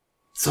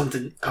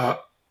 something's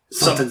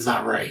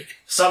not right.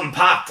 Something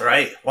popped,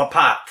 right? What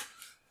popped?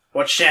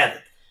 What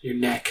shattered? Your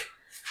neck.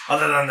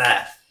 Other than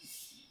that,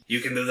 you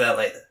can do that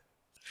later.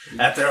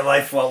 After a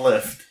life well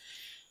lived.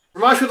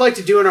 Ramaj would like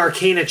to do an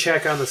arcana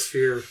check on the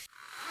sphere.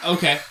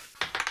 Okay.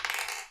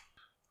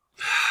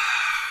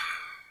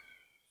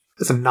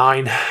 That's a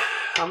 9.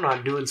 I'm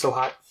not doing so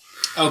hot.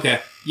 Okay.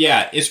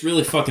 Yeah, it's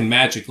really fucking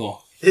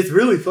magical. It's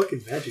really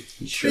fucking magic.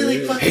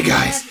 Hey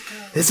guys,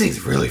 This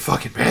thing's really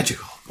fucking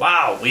magical.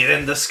 Wow, we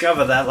didn't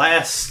discover that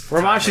last.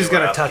 Ramaj is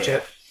gonna up touch here.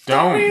 it.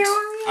 Don't.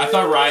 I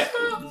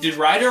thought did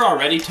Ryder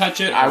already touch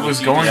it? I Or was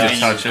you going to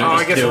just- touch it. Oh,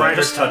 I guess Do it.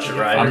 Ryder's Just touch it,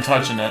 right? I'm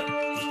touching it.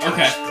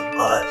 Okay. The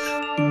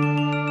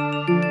blood.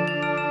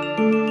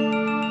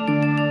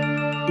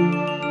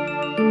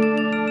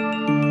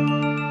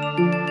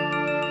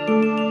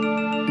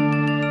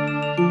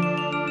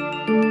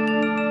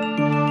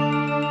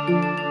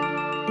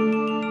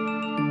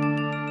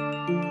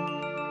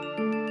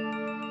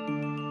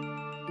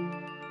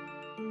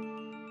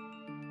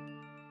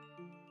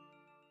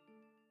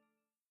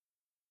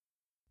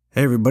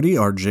 Hey everybody,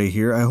 RJ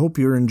here. I hope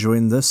you're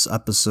enjoying this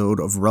episode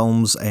of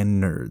Realms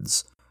and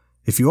Nerds.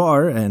 If you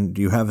are, and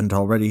you haven't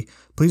already,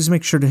 please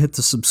make sure to hit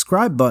the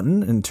subscribe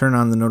button and turn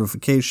on the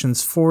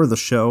notifications for the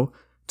show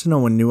to know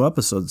when new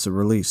episodes are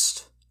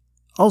released.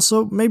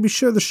 Also, maybe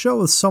share the show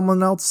with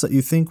someone else that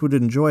you think would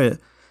enjoy it.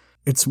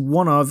 It's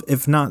one of,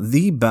 if not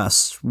the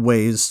best,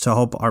 ways to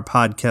help our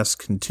podcast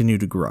continue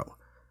to grow.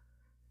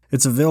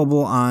 It's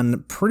available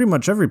on pretty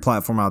much every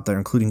platform out there,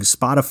 including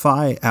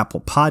Spotify, Apple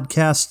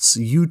Podcasts,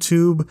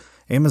 YouTube,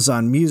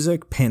 Amazon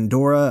Music,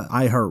 Pandora,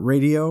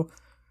 iHeartRadio.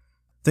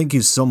 Thank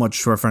you so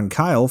much to our friend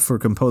Kyle for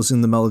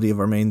composing the melody of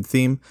our main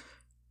theme.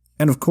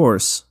 And of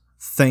course,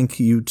 thank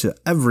you to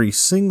every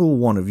single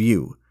one of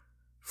you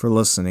for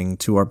listening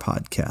to our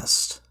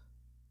podcast.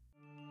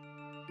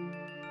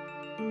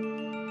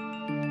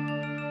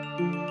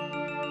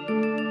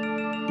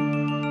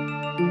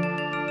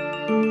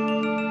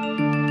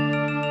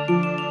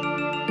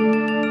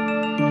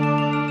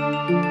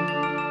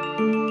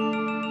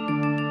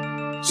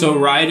 So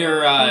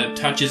Ryder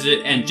touches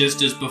it, and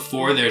just as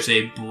before, there's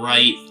a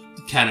bright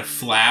kind of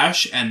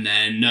flash, and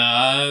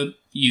then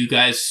you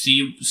guys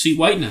see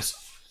whiteness.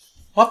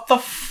 What the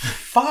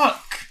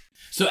fuck?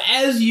 So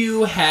as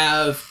you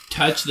have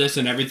touched this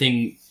and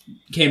everything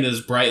came to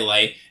this bright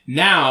light,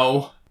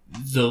 now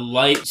the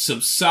light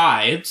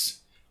subsides,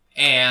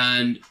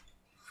 and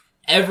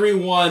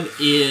everyone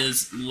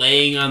is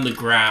laying on the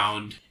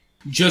ground,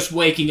 just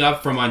waking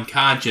up from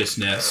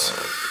unconsciousness,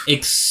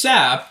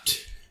 except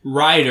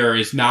Ryder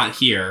is not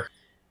here.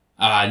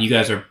 You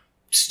guys are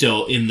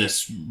still in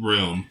this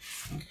room.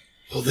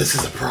 Well, this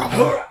is a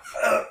problem.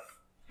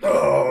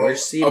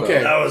 Where's Sibo?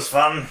 Okay. That was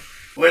fun.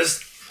 Where's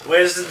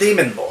the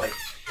demon boy?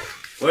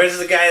 Where's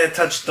the guy that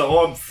touched the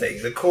orb thing?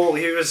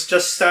 He was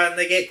just starting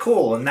to get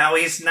cool, and now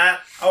he's not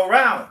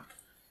around.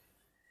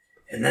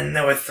 And then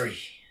there were 3.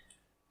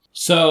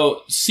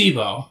 So,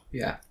 Sibo,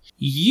 Yeah.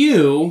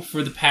 you,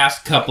 for the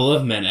past couple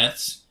of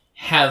minutes,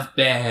 have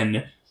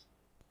been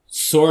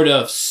sort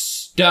of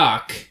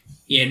stuck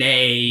in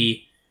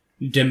a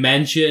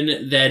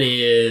dimension that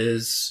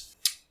is,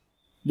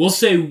 we'll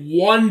say,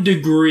 1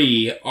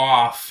 degree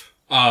off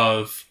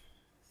of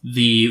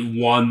the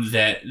one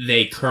that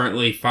they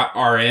currently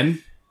are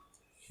in.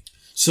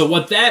 So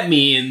what that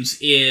means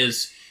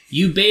is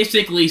you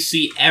basically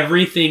see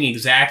everything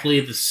exactly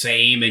the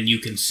same, and you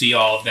can see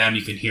all of them,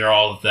 you can hear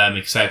all of them,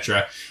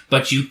 etc.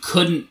 But you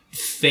couldn't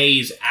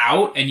phase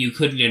out, and you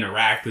couldn't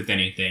interact with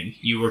anything.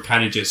 You were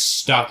kind of just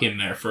stuck in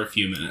there for a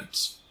few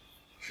minutes.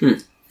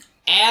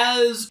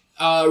 As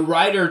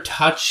Ryder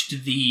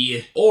touched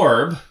the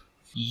orb,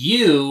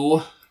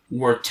 you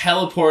were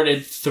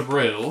teleported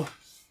through,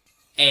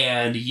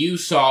 and you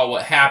saw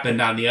what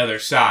happened on the other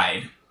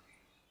side.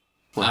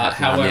 What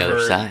happened on However, the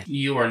other side?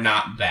 you are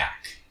not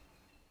back.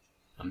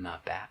 I'm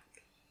not back.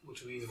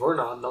 Which means we're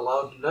not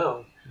allowed to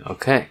know.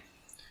 Okay.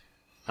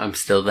 I'm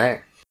still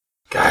there.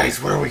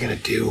 Guys, what are we gonna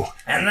do?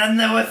 And then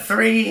there were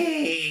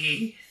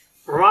 3.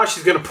 Ramash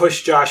is gonna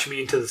push Josh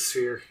me into the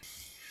sphere.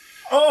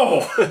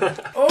 Oh,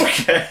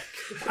 okay.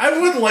 I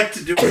would like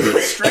to do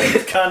a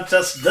strength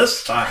contest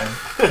this time.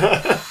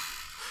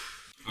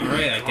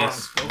 Alright, I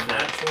guess. Go for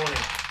Nat it.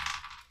 20.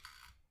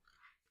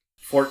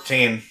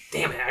 14.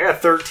 Damn it, I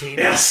got 13.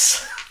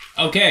 Yes.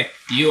 Okay,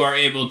 you are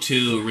able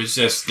to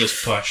resist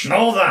this push.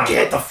 Hold on.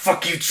 What the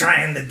fuck you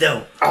trying to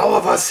do? All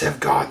of us have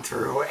gone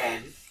through,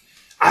 and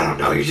I don't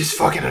know, you're just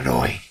fucking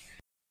annoying.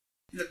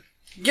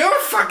 You're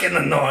fucking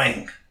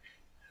annoying.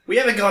 We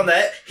haven't gone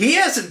that. He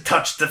hasn't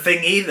touched the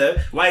thing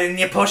either. Why didn't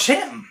you push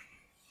him?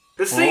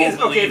 This thing is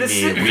okay. This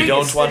thing we is don't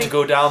want to sitting-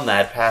 go down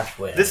that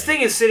pathway. This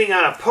thing is sitting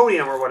on a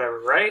podium or whatever,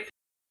 right?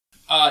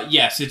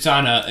 Yes, it's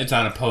on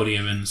a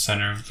podium in the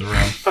center of the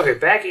room. Okay,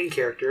 back in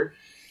character.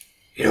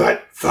 You know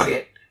what? Fuck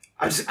it.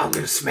 I'm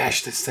gonna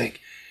smash this thing.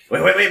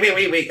 Wait.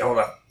 Hold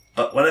on.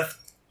 But what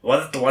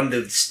if the one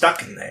dude's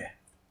stuck in there?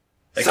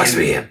 Like Sucks to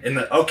be him.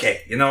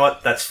 Okay, you know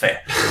what? That's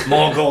fair.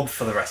 More gold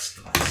for the rest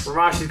of us.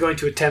 Ramash is going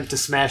to attempt to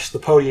smash the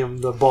podium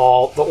the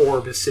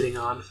orb is sitting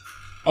on.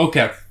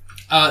 Okay.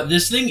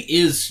 This thing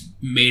is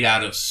made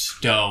out of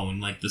stone,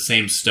 like the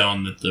same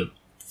stone that the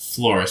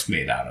floor is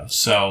made out of.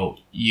 So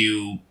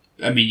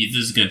this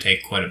is going to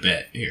take quite a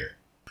bit here.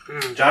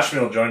 Josh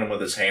will join him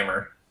with his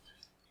hammer.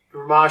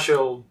 Ramash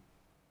will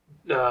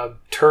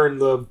turn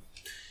the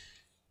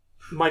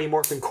Mighty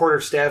Morphin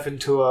quarterstaff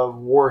into a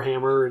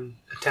warhammer and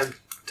attempt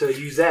to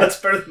use that. That's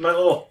better than my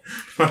little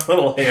hammer.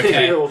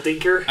 Okay. Your little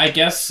dinker. I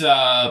guess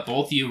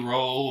both of you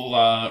roll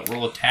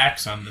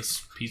attacks on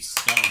this piece of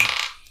stone.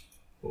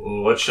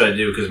 What should I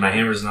do? Because my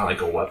hammer's not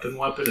like a weapon.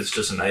 It's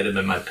just an item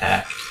in my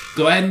pack.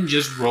 Go ahead and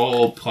just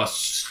roll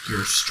plus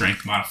your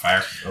strength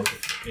modifier. Okay.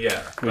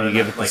 Yeah. Will you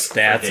give it the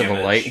stats of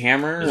a light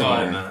hammer? That's what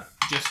I or- meant.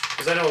 Just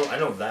Because I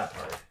know that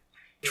part.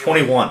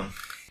 21.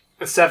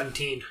 A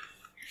 17.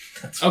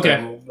 That's Okay. what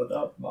I rolled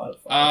without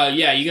modifier.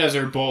 yeah, you guys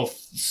are both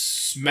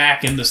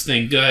smacking this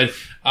thing good.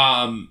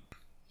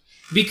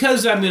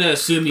 Because I'm going to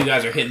assume you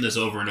guys are hitting this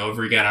over and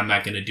over again, I'm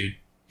not going to do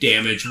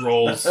damage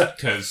rolls,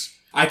 because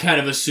I kind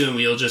of assume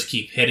you'll just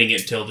keep hitting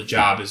it till the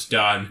job is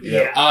done.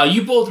 Yeah.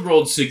 You both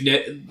rolled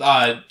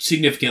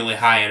significantly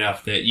high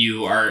enough that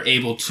you are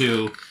able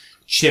to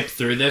chip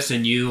through this,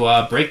 and you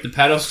break the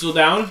pedestal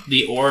down.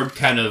 The orb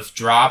kind of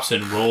drops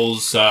and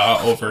rolls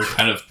over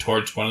kind of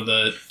towards one of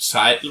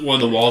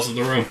the walls of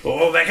the room.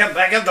 Oh, back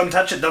up. Don't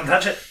touch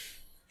it.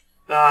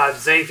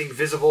 Does anything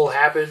visible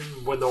happen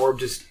when the orb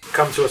just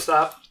comes to a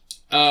stop?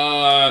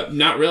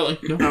 Not really.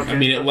 No. Okay. I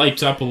mean, it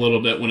lights up a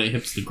little bit when it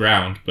hits the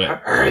ground, but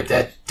Alright,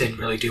 that didn't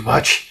really do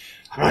much.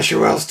 I'm not sure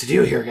what else to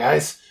do here,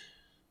 guys.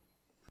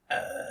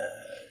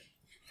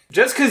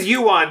 Just because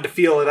you wanted to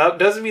feel it up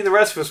doesn't mean the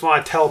rest of us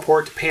want to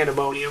teleport to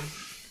Pandemonium.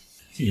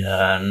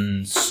 Yeah,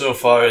 and so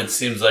far it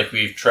seems like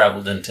we've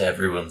traveled into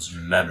everyone's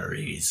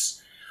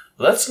memories.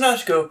 Let's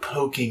not go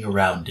poking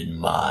around in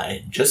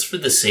mine, just for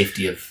the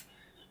safety of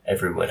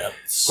everyone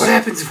else. What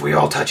happens if we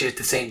all touch it at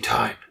the same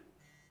time?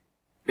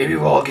 Maybe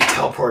we'll all get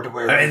teleported to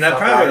where I mean, that the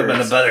fuck probably would have been a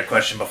ours. better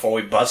question before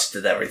we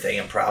busted everything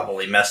and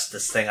probably messed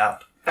this thing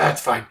up.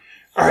 That's fine.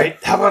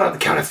 Alright, how about on the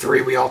count of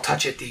 3 we all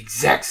touch it at the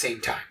exact same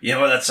time? You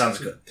know what? That sounds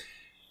good.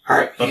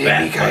 Alright, But you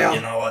bad, and me, Kyle. but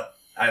you know what?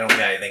 I don't got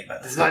anything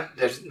better.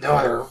 There's no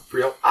other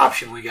real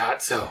option we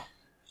got, so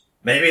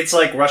Maybe it's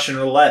like Russian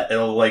roulette.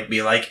 It'll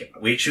be like,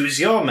 we choose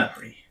your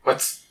memory.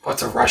 what's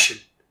a Russian?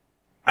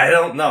 I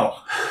don't know.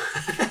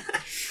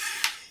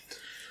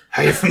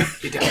 How you doing with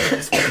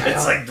this, Kyle?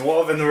 It's like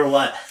dwarven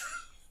roulette.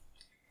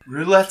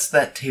 Roulette's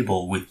that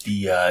table with the,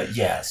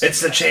 yes.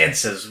 It's the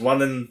chances,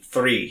 1 in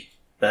 3,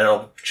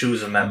 that'll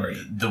choose a memory.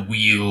 The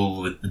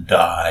wheel with the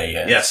die.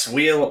 Yes,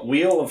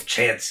 wheel of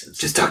chances.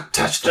 Just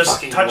touch the Just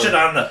fucking touch it orb.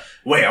 on the.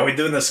 Wait, are we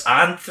doing this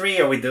on 3?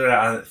 Or are we doing it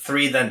on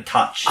 3 then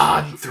touch?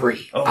 On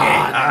 3. Okay,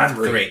 on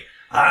 3.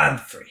 On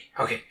 3.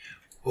 Okay.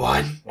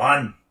 1,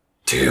 1,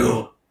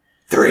 2,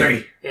 3.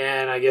 3.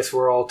 And I guess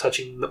we're all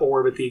touching the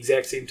orb at the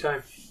exact same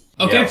time.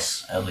 okay.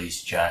 Yes, at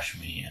least Josh,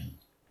 me, and...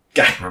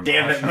 God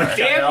damn it,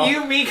 Mikhail. Damn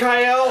you,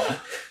 Mikhail!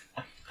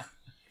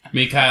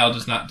 Mikhail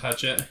does not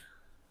touch it.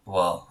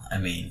 Well, I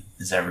mean,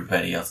 is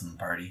everybody else in the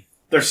party?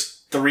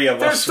 There's 3 of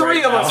us. There's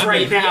 3 of us I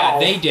right mean, now. Yeah,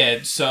 they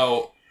did.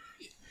 So,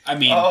 I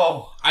mean,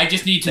 Oh! I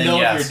just need to Then know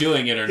yes. if you're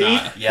doing it or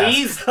not. Yes.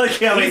 He's Like,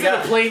 yeah, he's in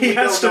a plane he we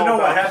has to don't know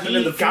what about. happened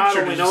in the God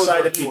future to only knows decide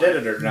what if he he did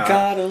it or not.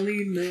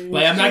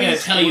 Like, I'm not going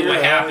to tell you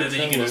what happened, and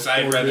then you can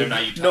decide whether or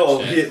not you touched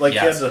No, it. like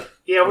Yes. he has a.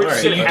 Yeah, we're just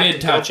Alright. So gonna you have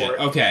did to touch go it.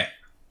 for Okay.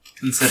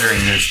 Considering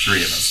there's 3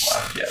 of us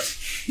left,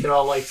 yes. It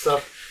all lights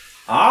up.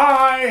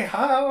 I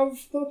have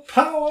the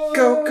power.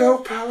 Go,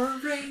 Power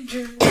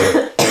Ranger.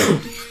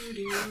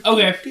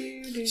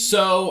 Okay.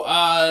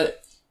 So,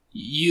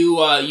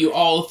 you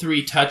all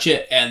 3 touch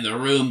it, and the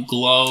room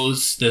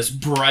glows this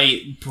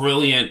bright,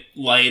 brilliant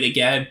light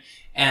again.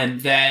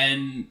 And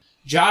then,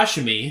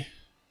 Joshua,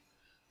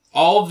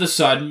 all of a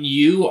sudden,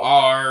 you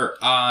are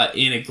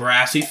in a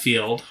grassy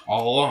field,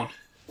 all alone.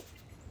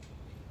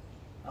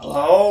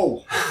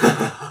 Hello.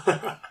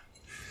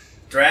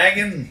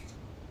 Dragon.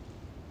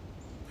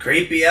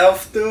 Creepy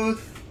elf dude.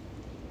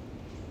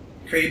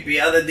 creepy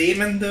other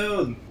demon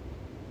dude.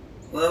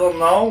 Little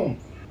gnome.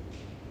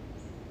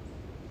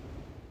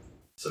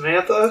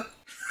 Samantha?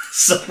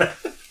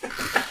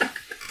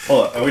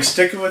 Hold on, are we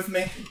sticking with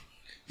me?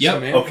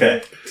 Yep.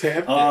 Okay.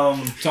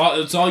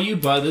 It's all you,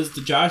 bud. This is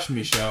the Josh and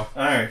Me show.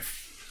 Alright.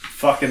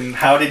 Fucking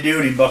howdy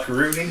doody,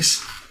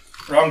 buckaroonies.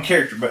 Wrong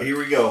character, but here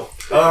we go.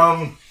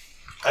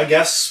 I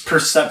guess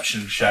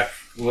perception check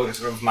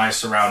of my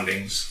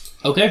surroundings.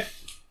 Okay.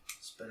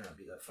 This better not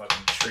be that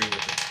fucking tree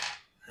with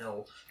the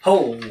hell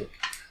hole.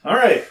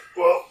 Alright,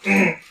 well,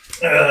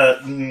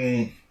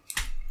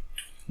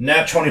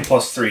 nat 20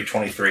 plus 3,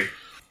 23.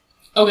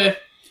 Okay.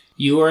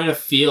 You are in a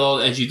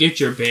field. As you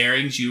get your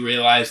bearings, you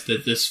realize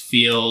that this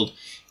field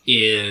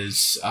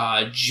is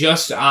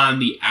just on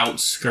the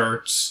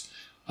outskirts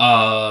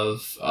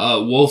of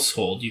Wolf's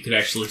Hold. You could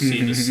actually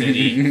see the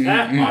city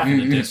off in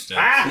the distance.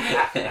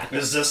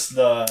 Is this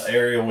the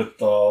area with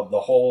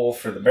the hole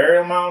for the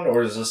burial mound,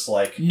 or is this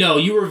like... No,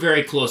 you were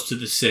very close to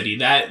the city.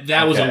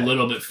 That was a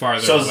little bit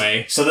farther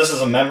away. So this is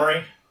a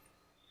memory?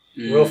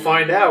 We'll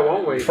find out,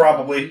 won't we?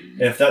 Probably.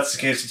 If that's the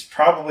case, it's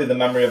probably the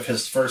memory of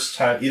his first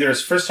time, either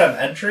his first time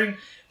entering,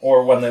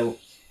 or when they...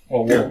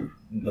 Well,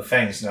 the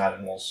Fang's not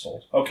in Wolf's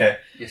Hold. Okay.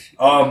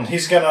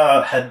 He's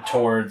gonna head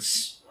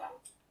towards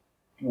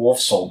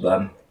Wolf's Hold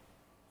then.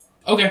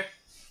 Okay.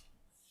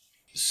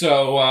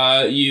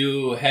 So,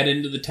 you head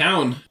into the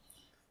town.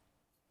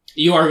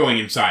 You are going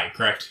inside,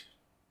 correct?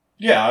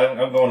 Yeah,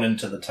 I'm going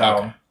into the town.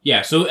 Okay.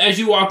 Yeah, so as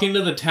you walk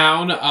into the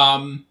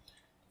town,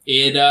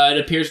 it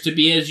appears to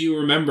be as you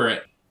remember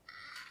it.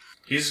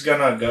 He's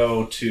gonna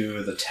go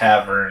to the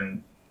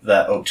tavern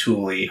that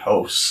O'Toole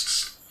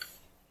hosts.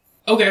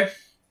 Okay.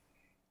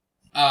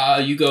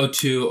 You go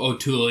to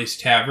O'Toole's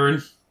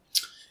tavern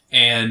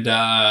and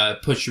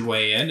push your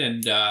way in,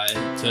 and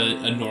it's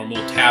a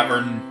normal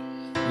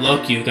tavern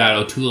look. You've got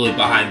O'Toole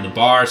behind the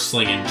bar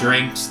slinging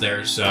drinks.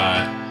 There's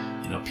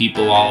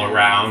people all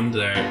around.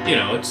 There,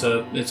 it's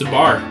a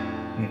bar.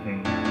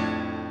 Mm-hmm.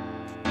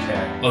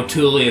 Okay.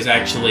 O'Toole is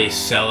actually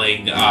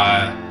selling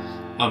a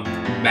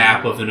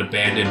map of an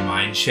abandoned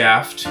mine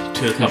shaft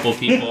to a couple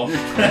people.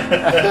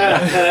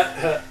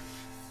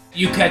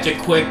 You catch a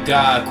quick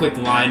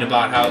line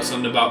about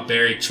something about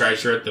buried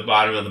treasure at the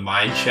bottom of the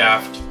mine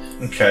shaft.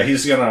 Okay,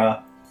 he's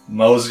gonna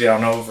mosey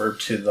on over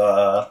to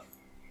the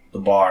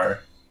bar.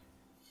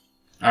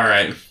 All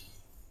right.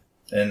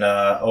 And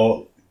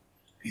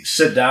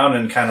sit down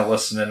and kind of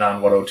listen in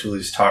on what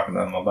O'Toole's talking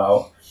to them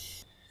about.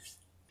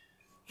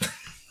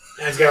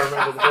 I just gotta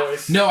remember the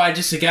voice. No, I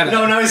just gotta.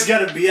 No, he's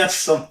gotta BS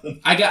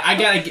something.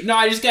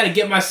 I just gotta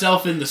get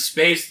myself in the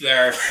space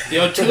there.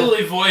 The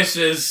O'Toole voice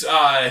is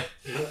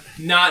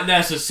not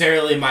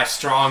necessarily my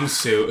strong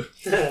suit.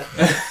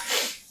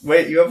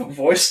 Wait, you have a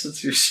voice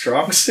that's your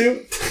strong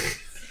suit?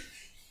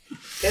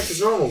 That's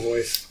his normal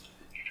voice.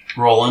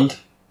 Roland.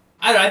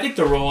 I think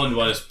the Roland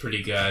one is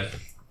pretty good.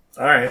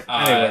 Alright,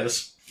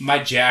 anyways. My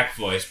Jack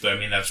voice, but I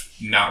mean, that's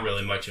not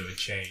really much of a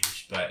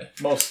change, but...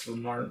 Most of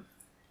them aren't.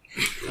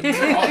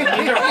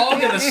 They're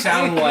all gonna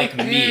sound like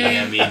me.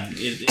 I mean,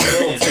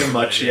 it's too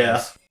much,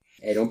 yeah.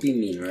 Hey, don't be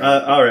mean, right?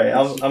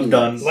 Alright, I'm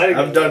done.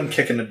 I'm done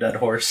kicking a dead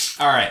horse.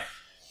 Alright.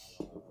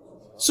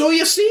 So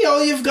you see,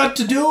 all you've got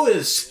to do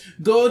is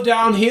go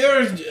down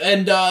here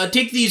and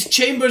take these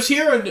chambers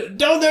here, and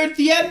down there at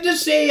the end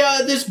is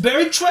this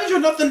buried treasure,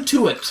 nothing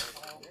to it.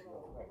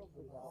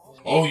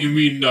 Oh, you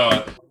mean,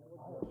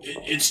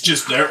 it's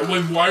just there?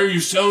 Why are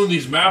you selling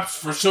these maps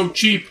for so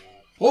cheap?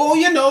 Oh,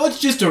 it's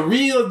just a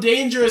real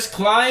dangerous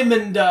climb,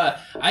 and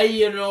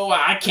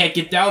I can't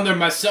get down there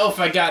myself.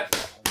 I got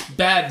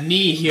bad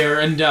knee here,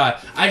 and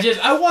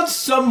I want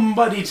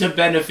somebody to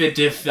benefit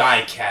if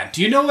I can't.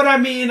 You know what I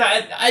mean?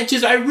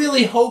 I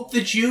really hope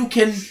that you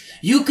can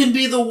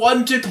be the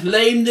one to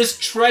claim this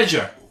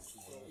treasure.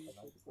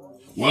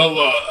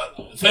 Well,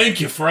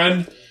 thank you,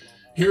 friend.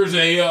 Here's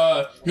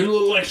a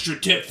little extra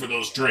tip for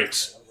those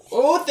drinks.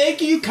 Oh, thank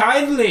you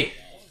kindly.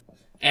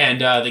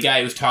 And the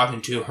guy who's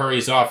talking to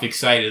hurries off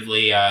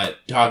excitedly,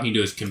 talking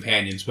to his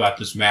companions about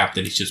this map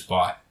that he's just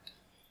bought.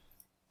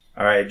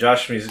 Alright,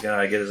 Josh Me's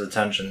gonna get his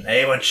attention.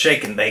 Hey, what's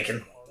shaking,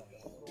 Bacon?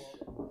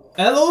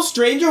 Hello,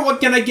 stranger,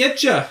 what can I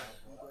get you?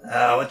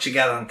 What you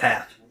got on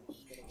tap?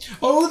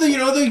 Oh, the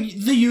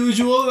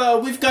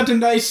usual. We've got a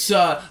nice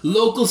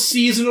local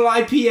seasonal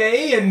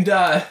IPA and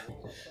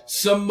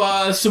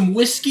some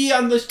whiskey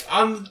on the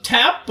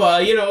tap.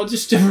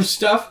 Just different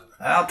stuff.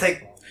 I'll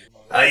take...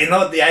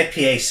 the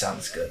IPA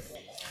sounds good.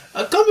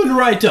 Coming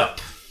right up.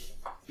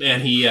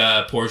 And he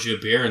pours you a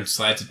beer and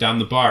slides it down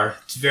the bar.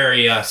 It's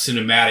very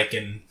cinematic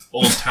and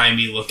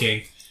old-timey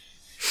looking.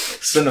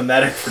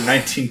 Cinematic for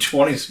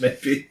 1920s,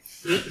 maybe.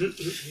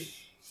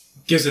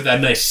 Gives it that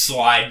nice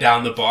slide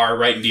down the bar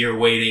right into your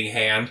waiting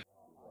hand.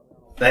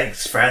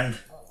 Thanks, friend.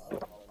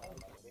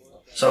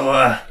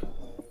 So,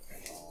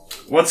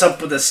 what's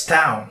up with this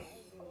town?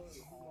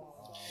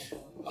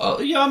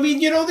 Yeah, I mean,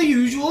 the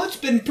usual. It's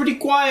been pretty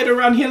quiet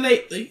around here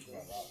lately.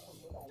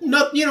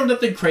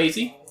 Nothing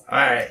crazy.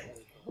 Alright.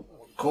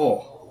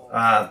 Cool.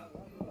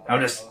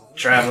 I'm just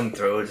traveling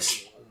through,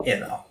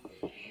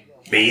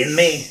 being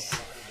me.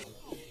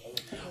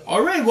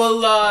 All right,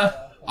 well,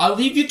 I'll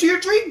leave you to your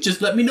drink. Just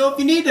let me know if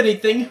you need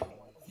anything.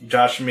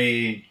 Josh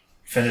me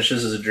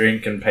finishes his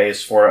drink and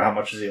pays for it. How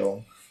much is he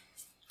owe?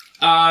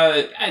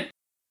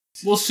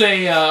 We'll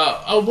say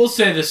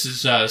this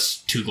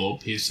is 2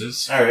 gold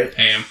pieces. All right.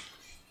 Pay him.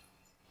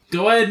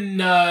 Go ahead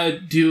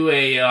and do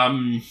a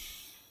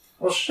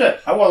Well,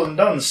 shit. I wasn't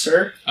done,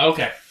 sir.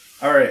 Okay.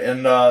 All right,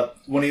 and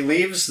when he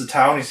leaves the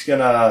town, he's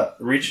gonna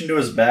reach into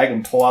his bag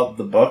and pull out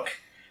the book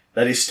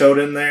that he stowed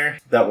in there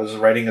that was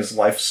writing his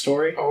life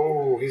story.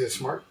 Oh, he's a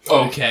smart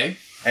guy. Okay.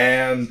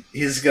 And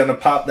he's gonna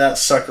pop that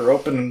sucker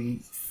open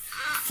and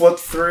flip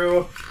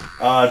through,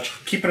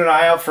 keeping an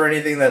eye out for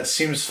anything that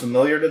seems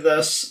familiar to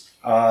this.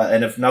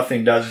 And if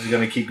nothing does, he's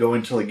gonna keep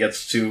going until he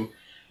gets to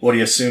what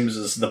he assumes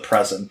is the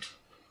present.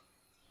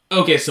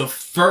 Okay, so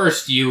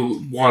first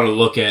you want to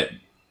look at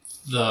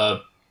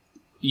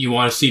you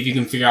want to see if you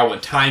can figure out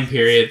what time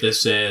period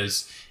this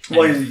is.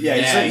 Well,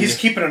 he's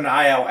keeping an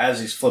eye out as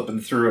he's flipping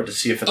through it to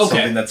see if it's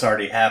something that's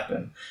already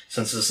happened,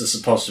 since this is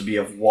supposed to be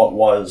of what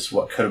was,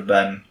 what could have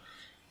been.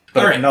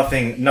 But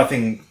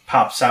nothing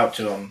pops out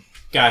to him.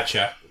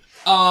 Gotcha.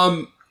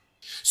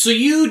 So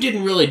you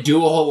didn't really do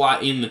a whole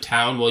lot in the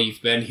town while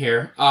you've been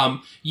here.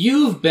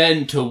 You've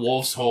been to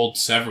Wolf's Hold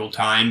several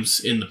times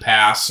in the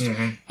past,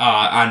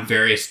 on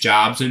various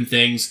jobs and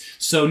things.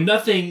 So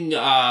nothing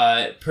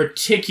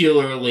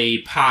particularly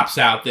pops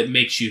out that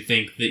makes you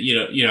think that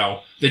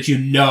that you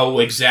know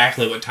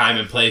exactly what time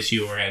and place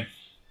you were in.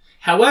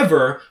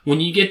 However,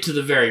 when you get to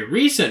the very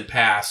recent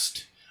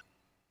past,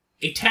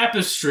 a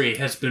tapestry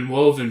has been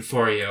woven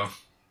for you.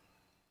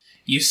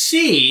 You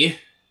see,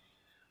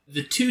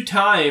 the 2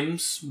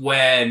 times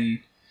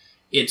when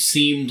it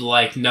seemed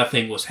like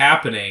nothing was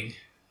happening,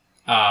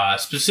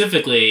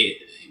 specifically,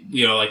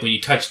 like when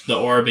you touched the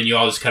orb and you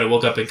all just kind of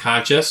woke up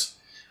unconscious,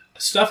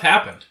 stuff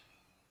happened.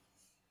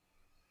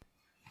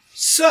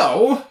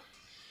 So,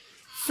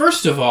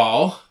 first of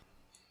all,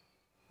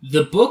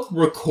 the book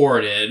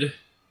recorded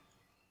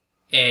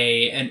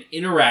an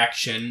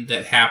interaction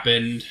that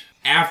happened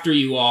after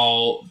you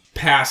all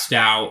passed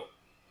out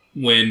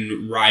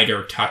when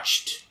Ryder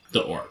touched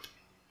the orb.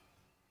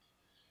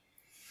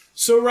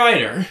 So,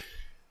 Ryder,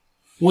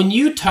 when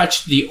you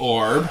touched the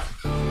orb,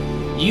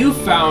 you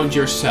found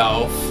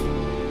yourself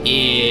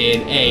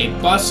in a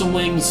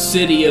bustling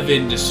city of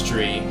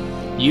industry.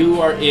 You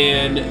are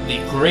in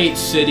the great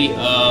city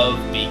of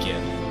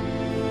Beacon.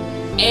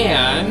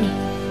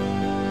 And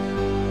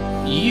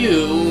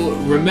you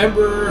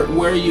remember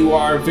where you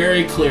are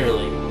very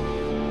clearly.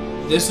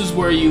 This is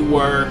where you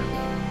were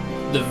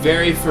the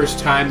very first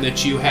time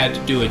that you had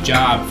to do a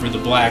job for the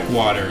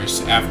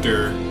Blackwaters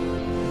after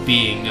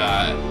being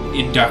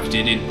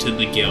inducted into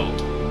the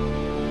guild.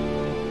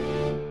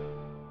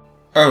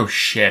 Oh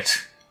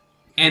shit.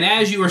 And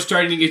as you were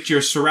starting to get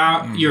your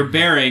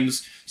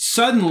bearings,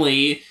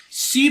 suddenly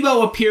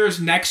Sibo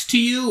appears next to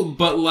you,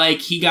 but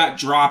like he got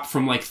dropped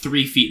from like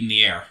 3 feet in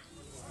the air.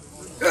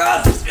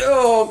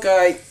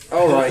 Okay.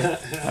 Alright.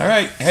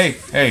 Alright,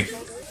 hey.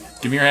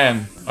 Give me your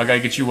hand. I gotta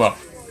get you up.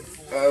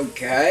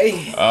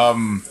 Okay.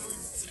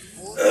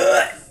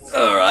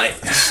 Alright.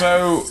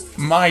 So,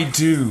 my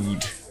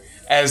dude,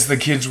 as the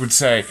kids would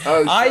say,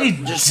 I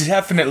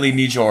definitely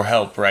need your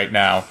help right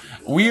now.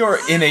 We are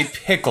in a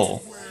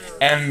pickle,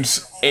 and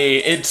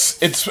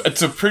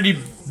it's a pretty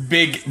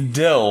big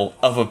dill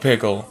of a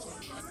pickle.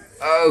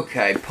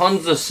 Okay,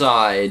 puns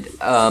aside,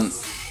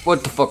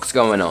 what the fuck's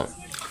going on?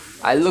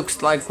 It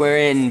looks like we're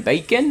in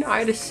Bacon,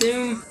 I'd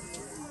assume?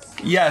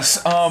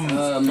 Yes,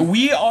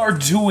 we are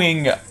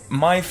doing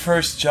my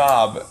first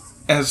job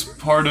as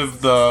part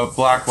of the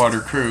Blackwater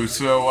crew,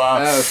 so,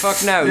 Oh,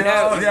 fuck no,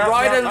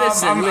 Ryder,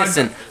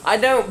 listen. I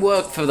don't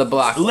work for the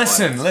Blackwater.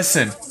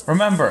 Listen.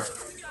 Remember,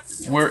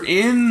 we're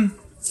in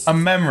a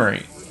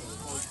memory.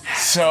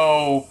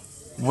 So,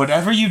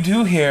 whatever you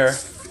do here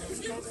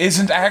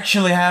isn't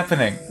actually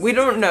happening. We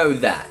don't know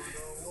that.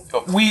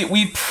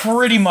 We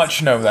pretty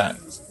much know that.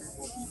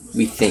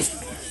 We think.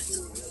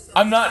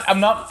 I'm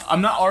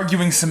not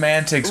arguing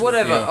semantics.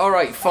 Whatever. With you. All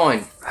right,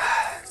 fine.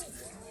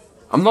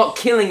 I'm not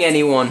killing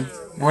anyone.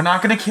 We're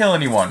not gonna kill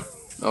anyone.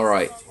 All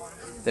right.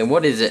 Then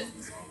what is it?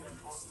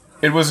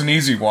 It was an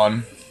easy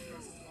one.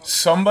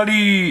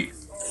 Somebody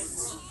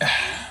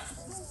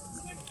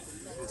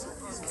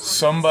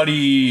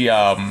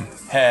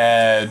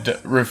had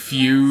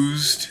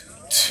refused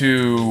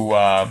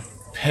to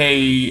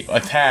pay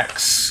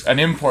an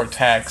import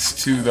tax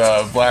to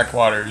the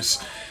Blackwaters,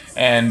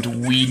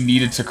 and we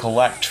needed to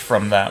collect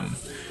from them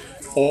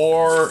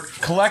or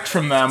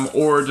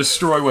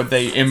destroy what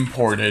they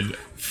imported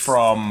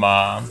from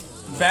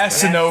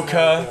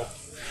Vasinoka.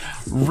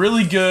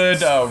 Really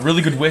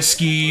good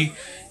whiskey,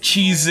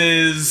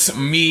 cheeses,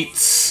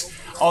 meats,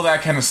 all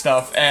that kind of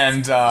stuff,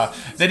 and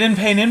they didn't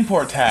pay an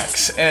import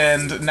tax,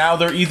 and now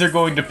they're either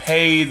going to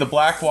pay the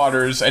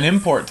Blackwaters an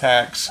import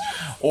tax,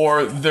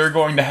 or they're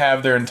going to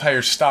have their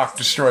entire stock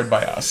destroyed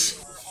by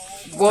us.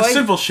 A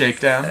simple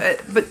shakedown.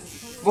 But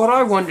what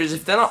I wonder is,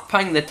 if they're not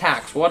paying the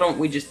tax, why don't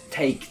we just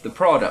take the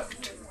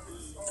product?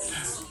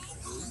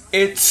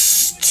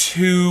 It's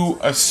to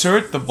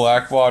assert the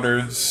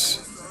Blackwater's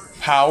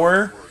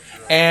power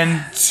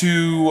and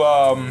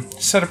to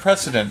set a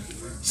precedent.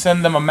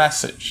 Send them a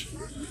message.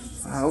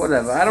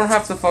 Whatever. I don't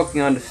have to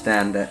fucking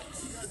understand it.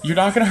 You're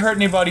not gonna hurt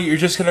anybody, you're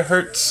just gonna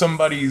hurt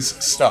somebody's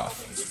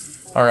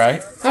stuff.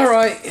 Alright?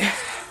 Alright.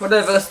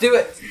 Whatever, let's do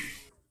it.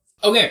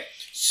 Okay,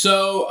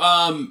 so,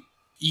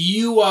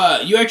 you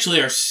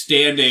actually are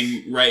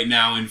standing right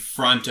now in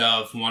front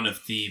of one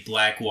of the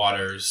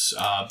Blackwater's,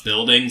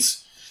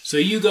 buildings. So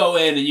you go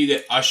in and you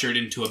get ushered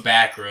into a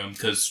back room,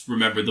 because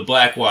remember, the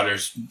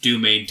Blackwaters do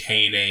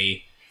maintain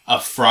a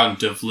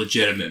front of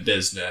legitimate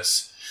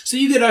business. So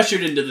you get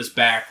ushered into this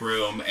back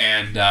room,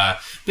 and,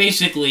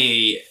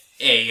 basically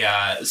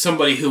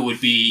somebody who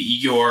would be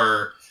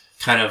your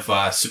kind of,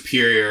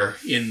 superior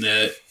in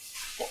the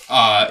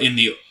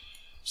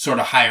sort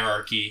of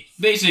hierarchy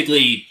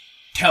basically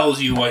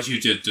tells you what you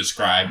just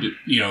described,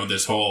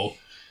 this whole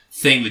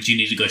thing that you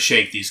need to go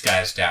shake these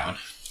guys down.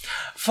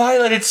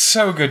 Violet, it's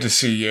so good to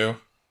see you.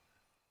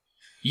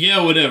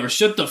 Yeah, whatever.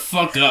 Shut the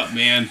fuck up,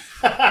 man.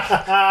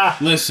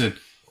 Listen,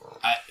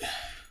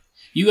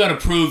 you gotta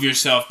prove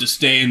yourself to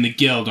stay in the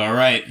guild,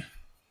 alright?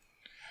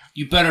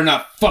 You better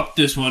not fuck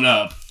this one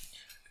up.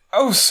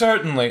 Oh,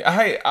 certainly.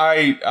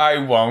 I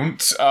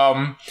won't.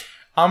 I'm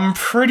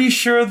pretty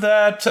sure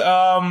that,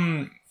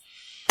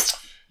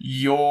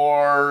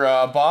 your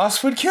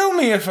boss would kill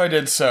me if I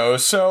did so.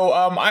 So,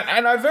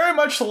 I very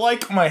much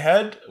like my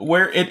head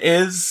where it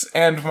is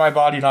and my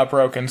body not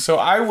broken. So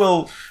I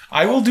will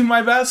do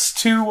my best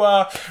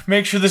to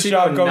make sure this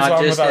job goes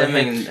on without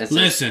me.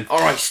 Listen.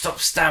 Alright, stop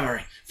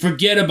stammering.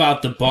 Forget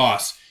about the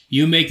boss.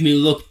 You make me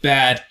look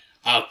bad,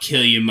 I'll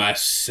kill you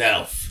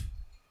myself.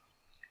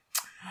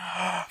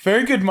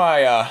 Very good,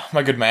 my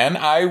good man.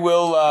 I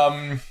will,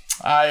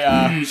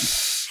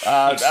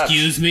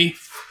 excuse me?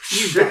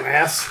 You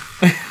dumbass.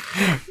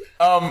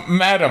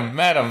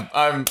 Madam,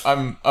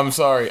 I'm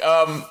sorry.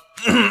 Get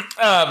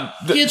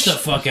the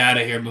fuck out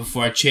of here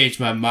before I change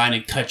my mind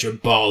and cut your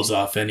balls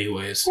off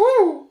anyways.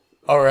 Woo!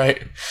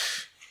 Alright.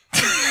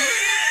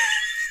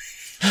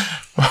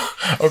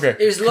 Okay.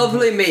 It was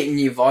lovely meeting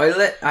you,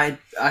 Violet. I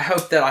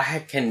hope that I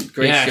can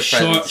grace your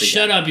presence again.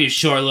 Shut up, you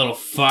short little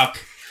fuck.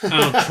 I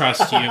don't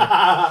trust you.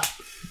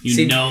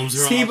 You gnomes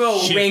are all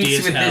Sibo winks shifty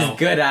as with hell. his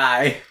good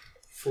eye.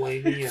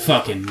 Flamey.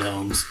 Fucking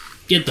gnomes.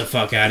 Get the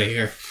fuck out of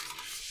here.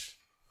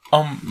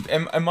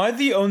 Am I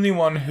the only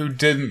one who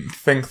didn't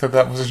think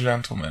that was a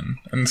gentleman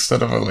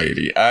instead of a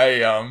lady? Hey,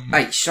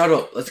 shut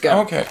up. Let's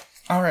go. Okay.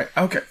 Alright,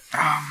 okay.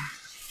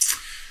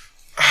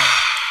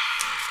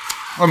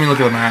 Let me look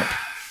at the map.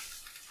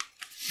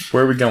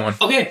 Where are we going?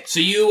 Okay,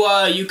 so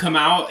you come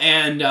out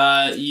and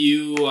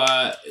you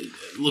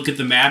look at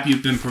the map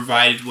you've been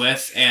provided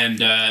with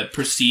and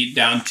proceed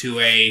down to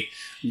a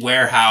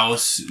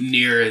warehouse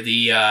near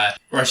the,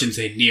 or I shouldn't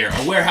say near,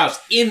 a warehouse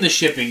in the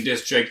shipping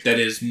district that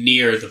is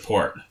near the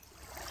port.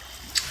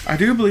 I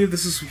do believe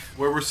this is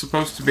where we're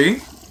supposed to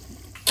be.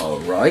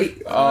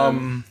 Alright.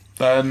 Then,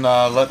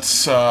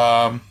 let's,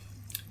 who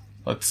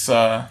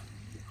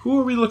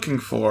are we looking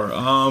for?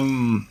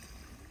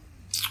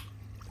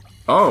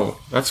 Oh,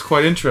 that's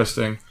quite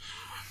interesting.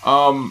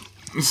 So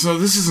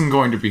this isn't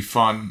going to be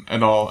fun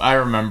at all. I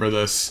remember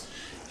this.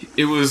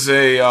 It was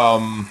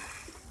an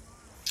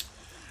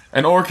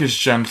orcish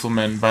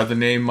gentleman by the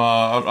name,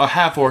 a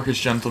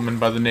half-orcish gentleman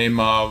by the name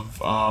of,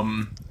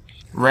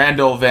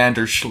 Randall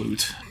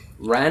Vandersloot.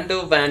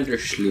 Randall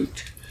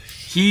Vandersloot.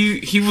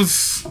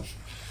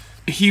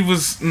 He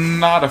was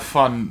not a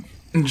fun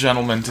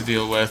gentleman to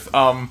deal with.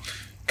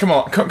 Come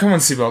on,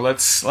 Sibo.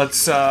 Let's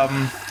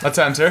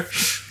enter.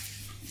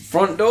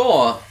 Front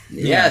door.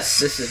 Yes,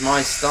 this is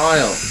my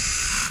style.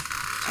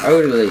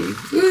 Totally.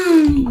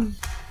 Woo.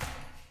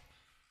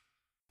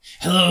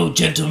 Hello,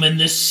 gentlemen.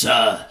 This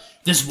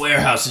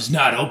warehouse is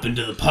not open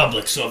to the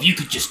public, so if you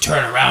could just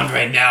turn around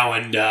right now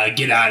and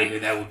get out of here,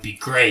 that would be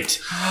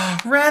great.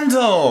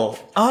 Randall!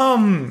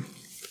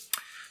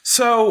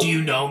 So... Do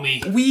you know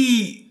me?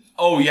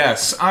 Oh,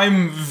 yes.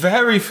 I'm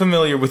very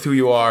familiar with who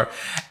you are.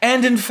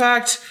 And in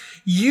fact,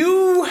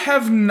 you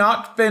have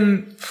not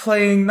been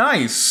playing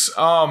nice.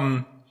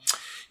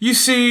 You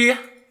see,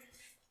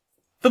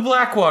 the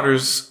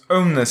Blackwaters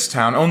own this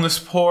town, own this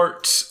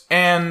port,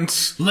 and...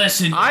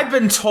 Listen... I've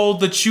been told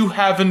that you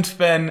haven't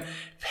been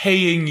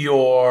paying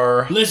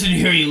your... Listen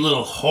here, you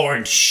little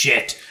horned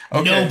shit.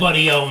 Okay.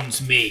 Nobody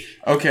owns me.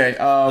 Okay,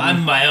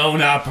 I'm my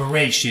own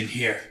operation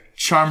here.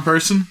 Charm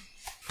person?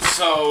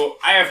 So,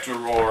 I have to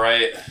roll,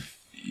 right?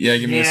 Yeah,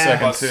 give me a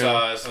second, too.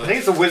 I think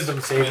it's a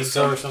wisdom saving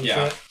throw or some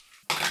shit.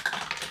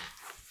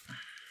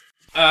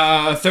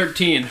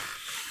 13.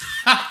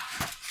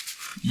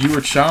 You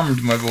were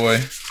charmed, my boy.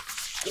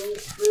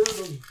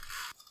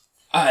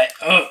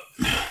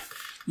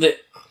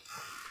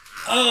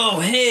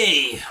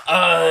 Hey,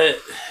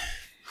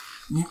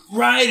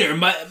 Ryder,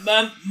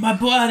 my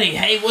buddy,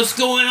 hey, what's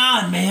going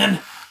on, man?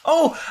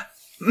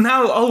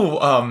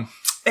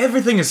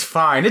 Everything is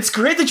fine. It's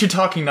great that you're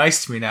talking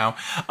nice to me now.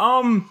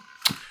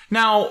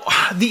 Now,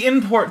 the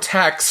import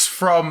tax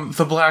from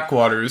the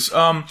Blackwaters.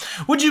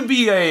 Would you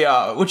be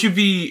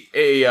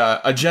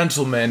a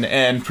gentleman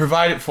and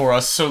provide it for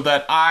us so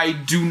that I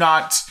do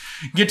not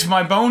get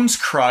my bones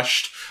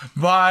crushed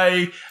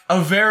by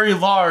a very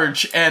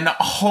large and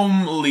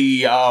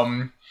homely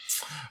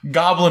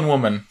goblin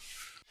woman?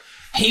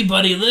 Hey,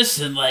 buddy,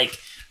 listen. I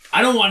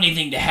don't want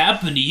anything to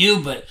happen to you,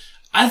 but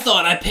I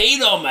thought I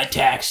paid all my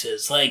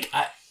taxes.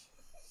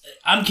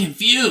 I'm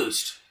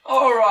confused.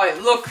 All right,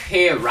 look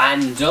here,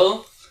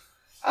 Randall.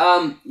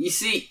 You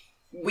see,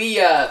 we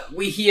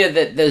hear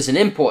that there's an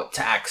import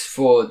tax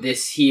for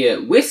this here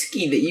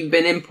whiskey that you've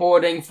been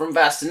importing from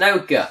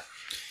Vastanoka.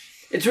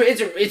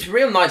 It's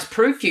real nice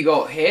proof you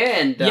got here,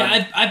 and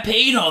yeah, I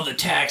paid all the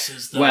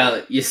taxes, though.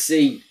 Well, you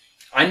see,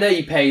 I know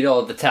you paid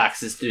all the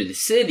taxes through the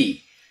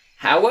city.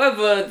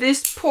 However,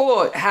 this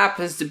port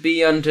happens to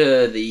be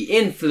under the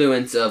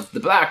influence of the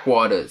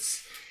Blackwaters.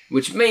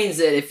 Which means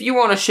that if you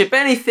want to ship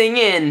anything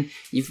in,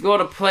 you've got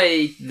to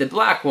pay the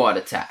Blackwater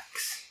tax.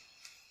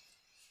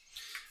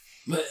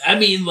 But,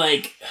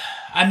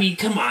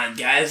 come on,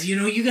 guys.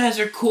 You guys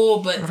are cool,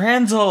 but...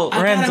 Randall.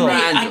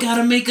 I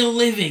gotta make a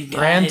living,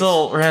 guys.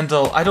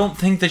 Randall, I don't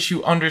think that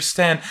you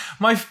understand.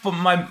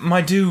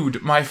 My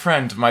dude, my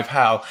friend, my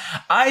pal,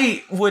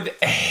 I would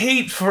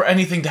hate for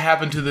anything to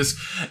happen to this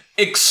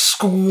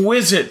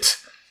exquisite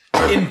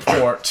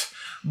import.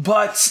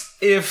 But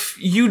if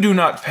you do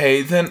not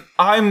pay, then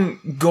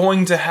I'm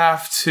going to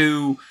have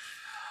to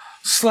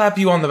slap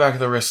you on the back of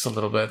the wrist a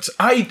little bit.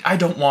 I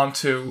don't want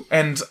to,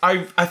 and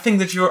I think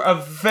that you're a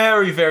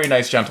very, very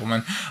nice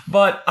gentleman,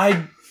 but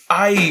I'm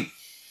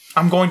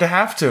going to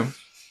have to.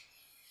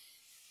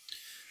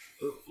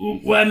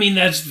 Well,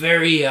 that's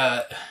very,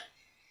 I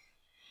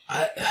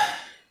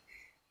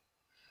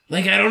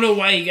don't know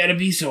why you gotta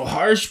be so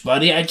harsh,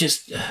 buddy. I'm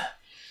just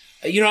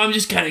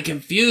kind of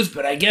confused,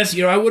 but I guess,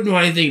 I wouldn't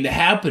want anything to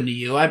happen to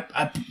you.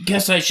 I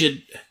guess I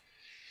should...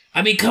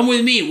 come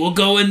with me. We'll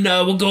go and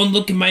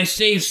look in my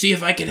safe, see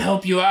if I can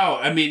help you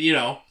out. I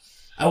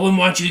wouldn't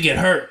want you to get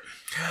hurt.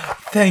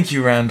 Thank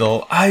you,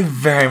 Randall. I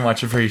very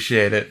much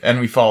appreciate it. And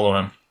we follow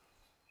him.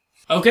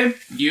 Okay.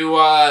 He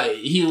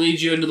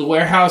leads you into the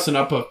warehouse and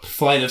up a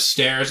flight of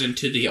stairs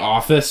into the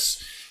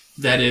office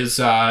that is,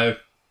 up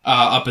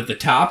at the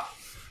top.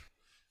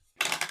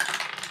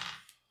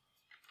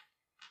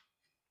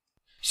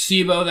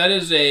 Sibo, that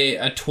is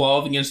a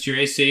 12 against your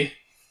AC.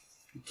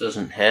 It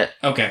doesn't hit.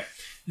 Okay.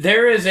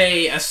 There is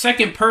a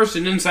second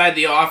person inside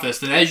the office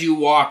that, as you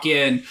walk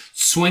in,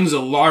 swings a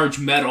large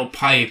metal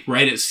pipe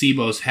right at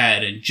Sibo's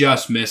head and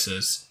just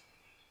misses.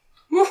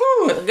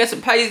 Woohoo! I guess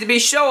it pays to be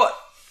short.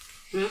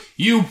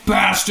 You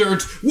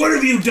bastards! What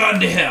have you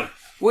done to him?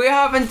 We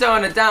haven't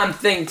done a damn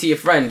thing to your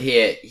friend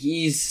here.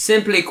 He's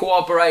simply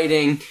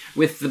cooperating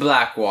with the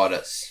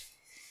Blackwaters.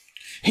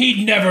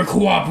 He'd never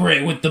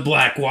cooperate with the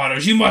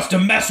Blackwaters. You must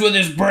have messed with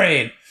his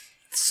brain.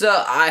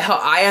 Sir,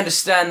 I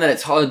understand that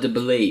it's hard to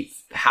believe.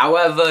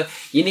 However,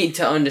 you need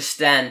to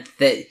understand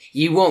that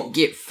you won't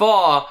get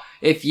far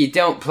if you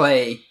don't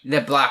play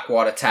the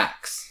Blackwater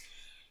tax.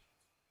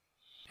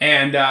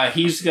 And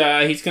he's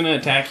gonna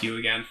attack you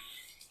again.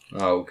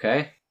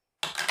 Okay.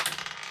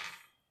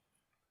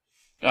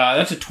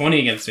 That's a 20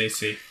 against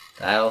AC.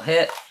 That'll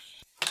hit.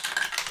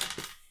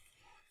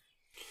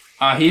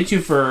 He hits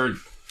you for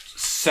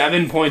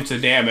 7 points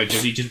of damage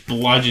as he just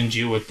bludgeons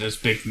you with this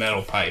big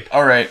metal pipe.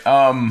 All right.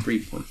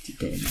 3 points of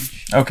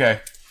damage.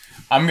 Okay.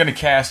 I'm gonna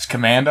cast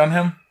command on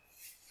him.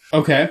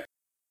 Okay.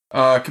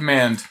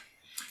 Command.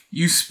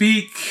 You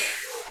speak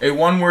a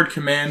one-word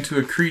command to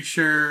a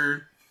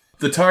creature.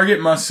 The target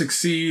must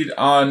succeed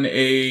on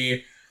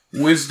a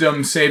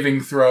wisdom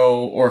saving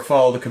throw or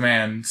follow the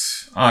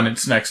commands on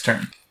its next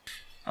turn.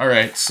 All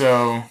right.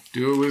 So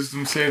do a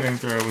wisdom saving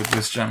throw with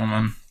this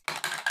gentleman.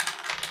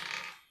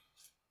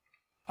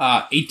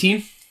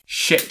 18.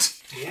 Shit.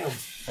 Damn.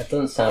 That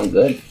doesn't sound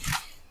good.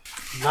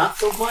 Not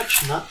so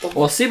much.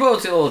 Well,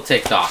 Sibo's a little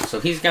ticked off, so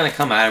he's gonna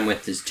come at him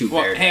with his two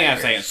bear hang on a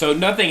daggers. second. So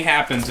nothing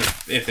happens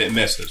if it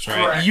misses,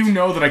 right? Correct. You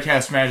know that I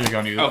cast magic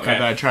on you. Okay.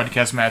 I tried to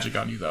cast magic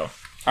on you, though.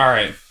 All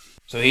right.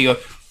 So he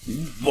goes,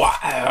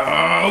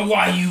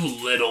 why you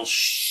little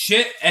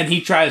shit? And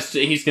he's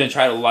gonna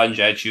try to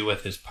lunge at you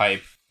with his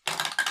pipe.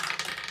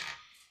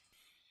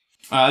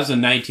 That's a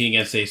 19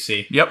 against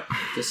AC. Yep.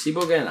 Does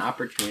Sibo get an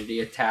opportunity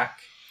attack?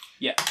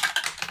 Yeah.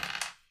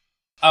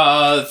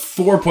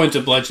 4 points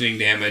of bludgeoning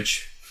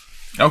damage.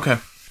 Okay.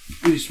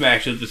 You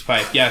smash with this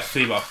pipe. Yes,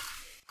 Sibo.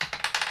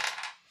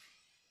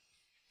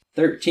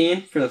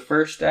 13 for the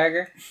first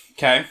dagger.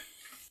 Okay.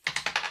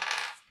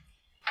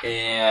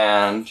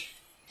 And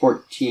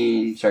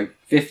 15 for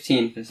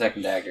the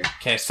second dagger.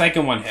 Okay,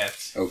 second one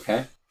hits.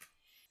 Okay.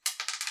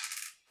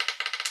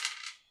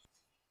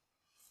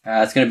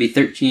 It's going to be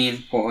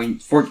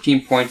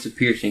 14 points of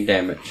piercing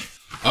damage.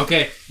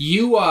 Okay,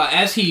 you,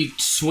 as he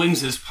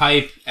swings his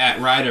pipe at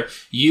Ryder,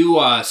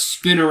 you,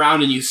 spin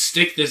around and you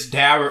stick this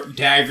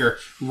dagger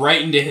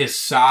right into his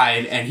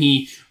side, and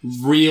he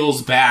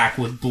reels back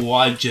with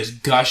blood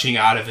just gushing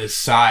out of his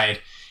side,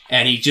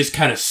 and he just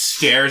kind of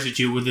stares at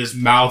you with his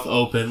mouth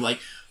open, like,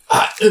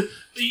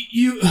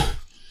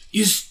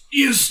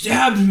 You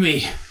stabbed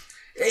me.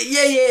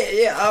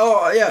 Yeah.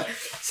 Oh, yeah.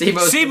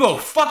 Sibo,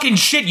 fucking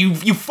shit,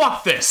 you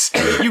fuck this.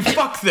 You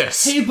fuck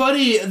this. Hey,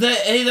 buddy,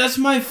 that's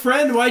my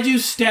friend. Why'd you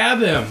stab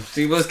him?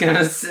 Sibo's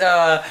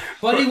gonna,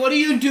 buddy, what are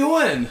you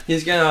doing?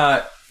 He's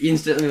gonna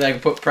instantly,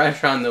 like, put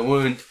pressure on the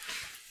wound.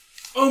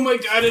 Oh my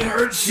god, it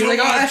hurts so He's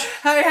like, much.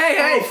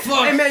 Hey, Oh,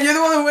 fuck. hey, man, you're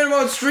the one who went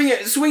about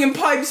swinging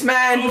pipes,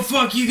 man. Oh,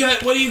 fuck,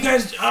 what are you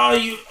guys,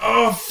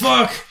 oh,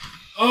 fuck.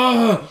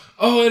 Oh,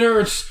 it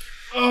hurts.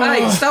 Oh.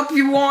 Hey, stop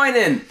you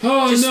whining.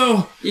 Oh,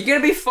 no. You're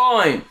gonna be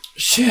fine.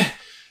 Shit.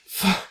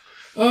 Fuck.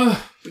 Why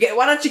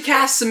don't you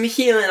cast some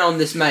healing on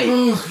this, mate?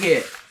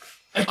 Here.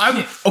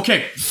 I'm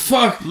okay.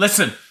 Fuck.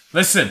 Listen.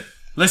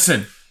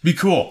 Be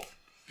cool.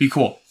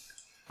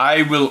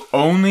 I will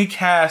only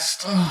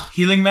cast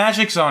healing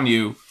magics on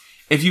you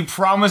if you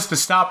promise to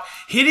stop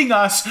hitting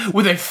us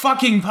with a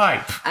fucking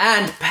pipe.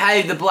 And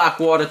pay the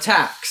Blackwater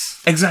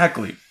tax.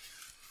 Exactly.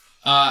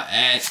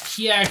 And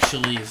he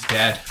actually is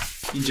dead.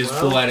 He just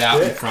bled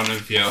out in front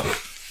of you.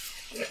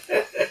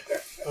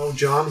 Oh,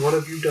 John, what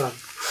have you done?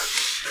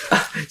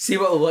 See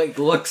what, like,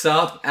 looks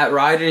up at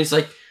Ryder and he's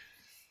like,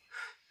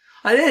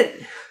 I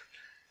didn't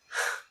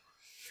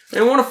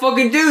want to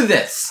fucking do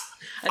this.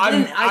 I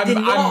did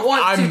not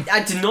want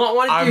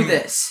to do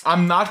this.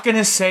 I'm not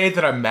gonna say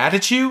that I'm mad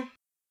at you,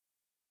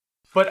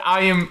 but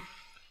I am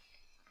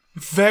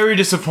very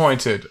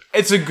disappointed.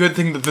 It's a good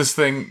thing that this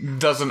thing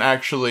doesn't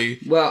actually.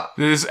 Well,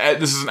 this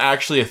isn't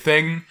actually a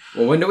thing.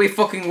 Well, when do we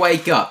fucking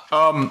wake up?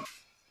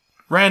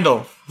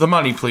 Randall, the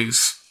money,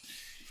 please.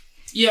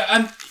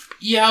 Yeah,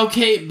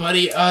 okay,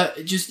 buddy.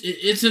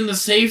 It's in the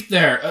safe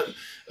there.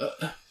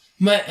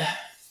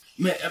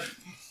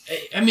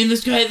 I mean,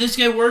 this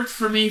guy worked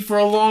for me for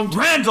a long time.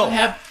 Randall,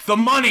 the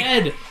money.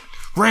 Dead.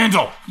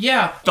 Randall.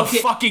 Yeah. The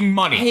fucking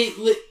money. Hey,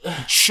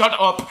 shut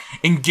up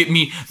and give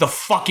me the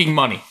fucking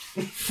money.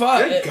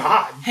 Fuck. Good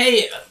God.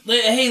 Hey,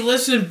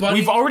 listen, buddy.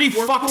 We've already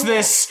fucked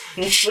this.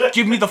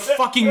 Give me the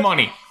fucking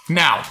money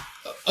now.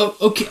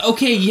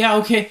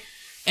 Okay.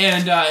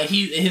 And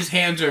his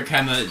hands are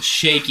kind of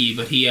shaky,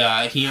 but he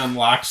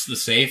unlocks the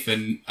safe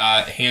and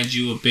hands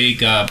you a big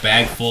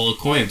bag full of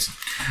coins.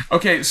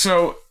 Okay,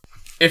 so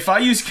if I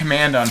use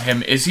command on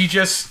him, is he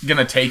just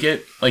gonna take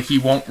it? Like he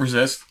won't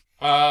resist?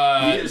 He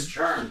is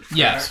charmed.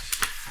 Yes.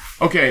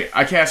 Okay,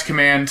 I cast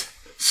command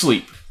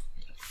sleep.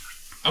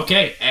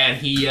 Okay, and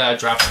he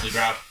drops to the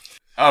ground.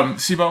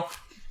 Sibo,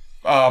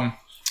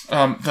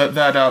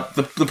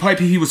 the pipe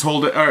he was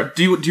holding.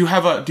 Do you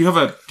have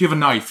a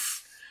knife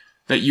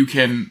that you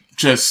can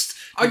just?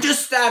 I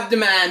just stabbed a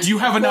man. Do you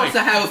have a knife? What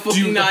the hell,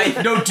 fucking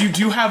knife? No. Do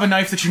you have a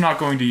knife that you're not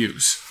going to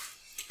use?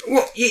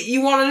 What?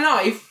 You want a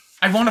knife?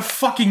 I want a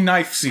fucking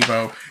knife,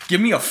 Sibo.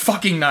 Give me a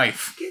fucking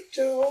knife.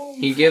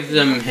 He gives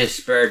him his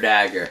spare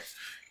dagger.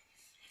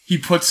 He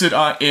puts it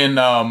in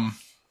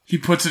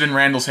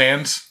Randall's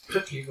hands.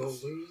 You gonna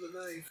lose the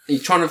knife. Are you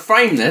trying to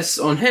frame this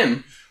on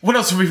him? What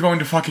else are we going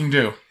to fucking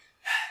do?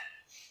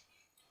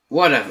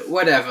 Whatever,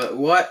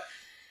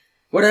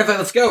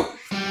 let's go.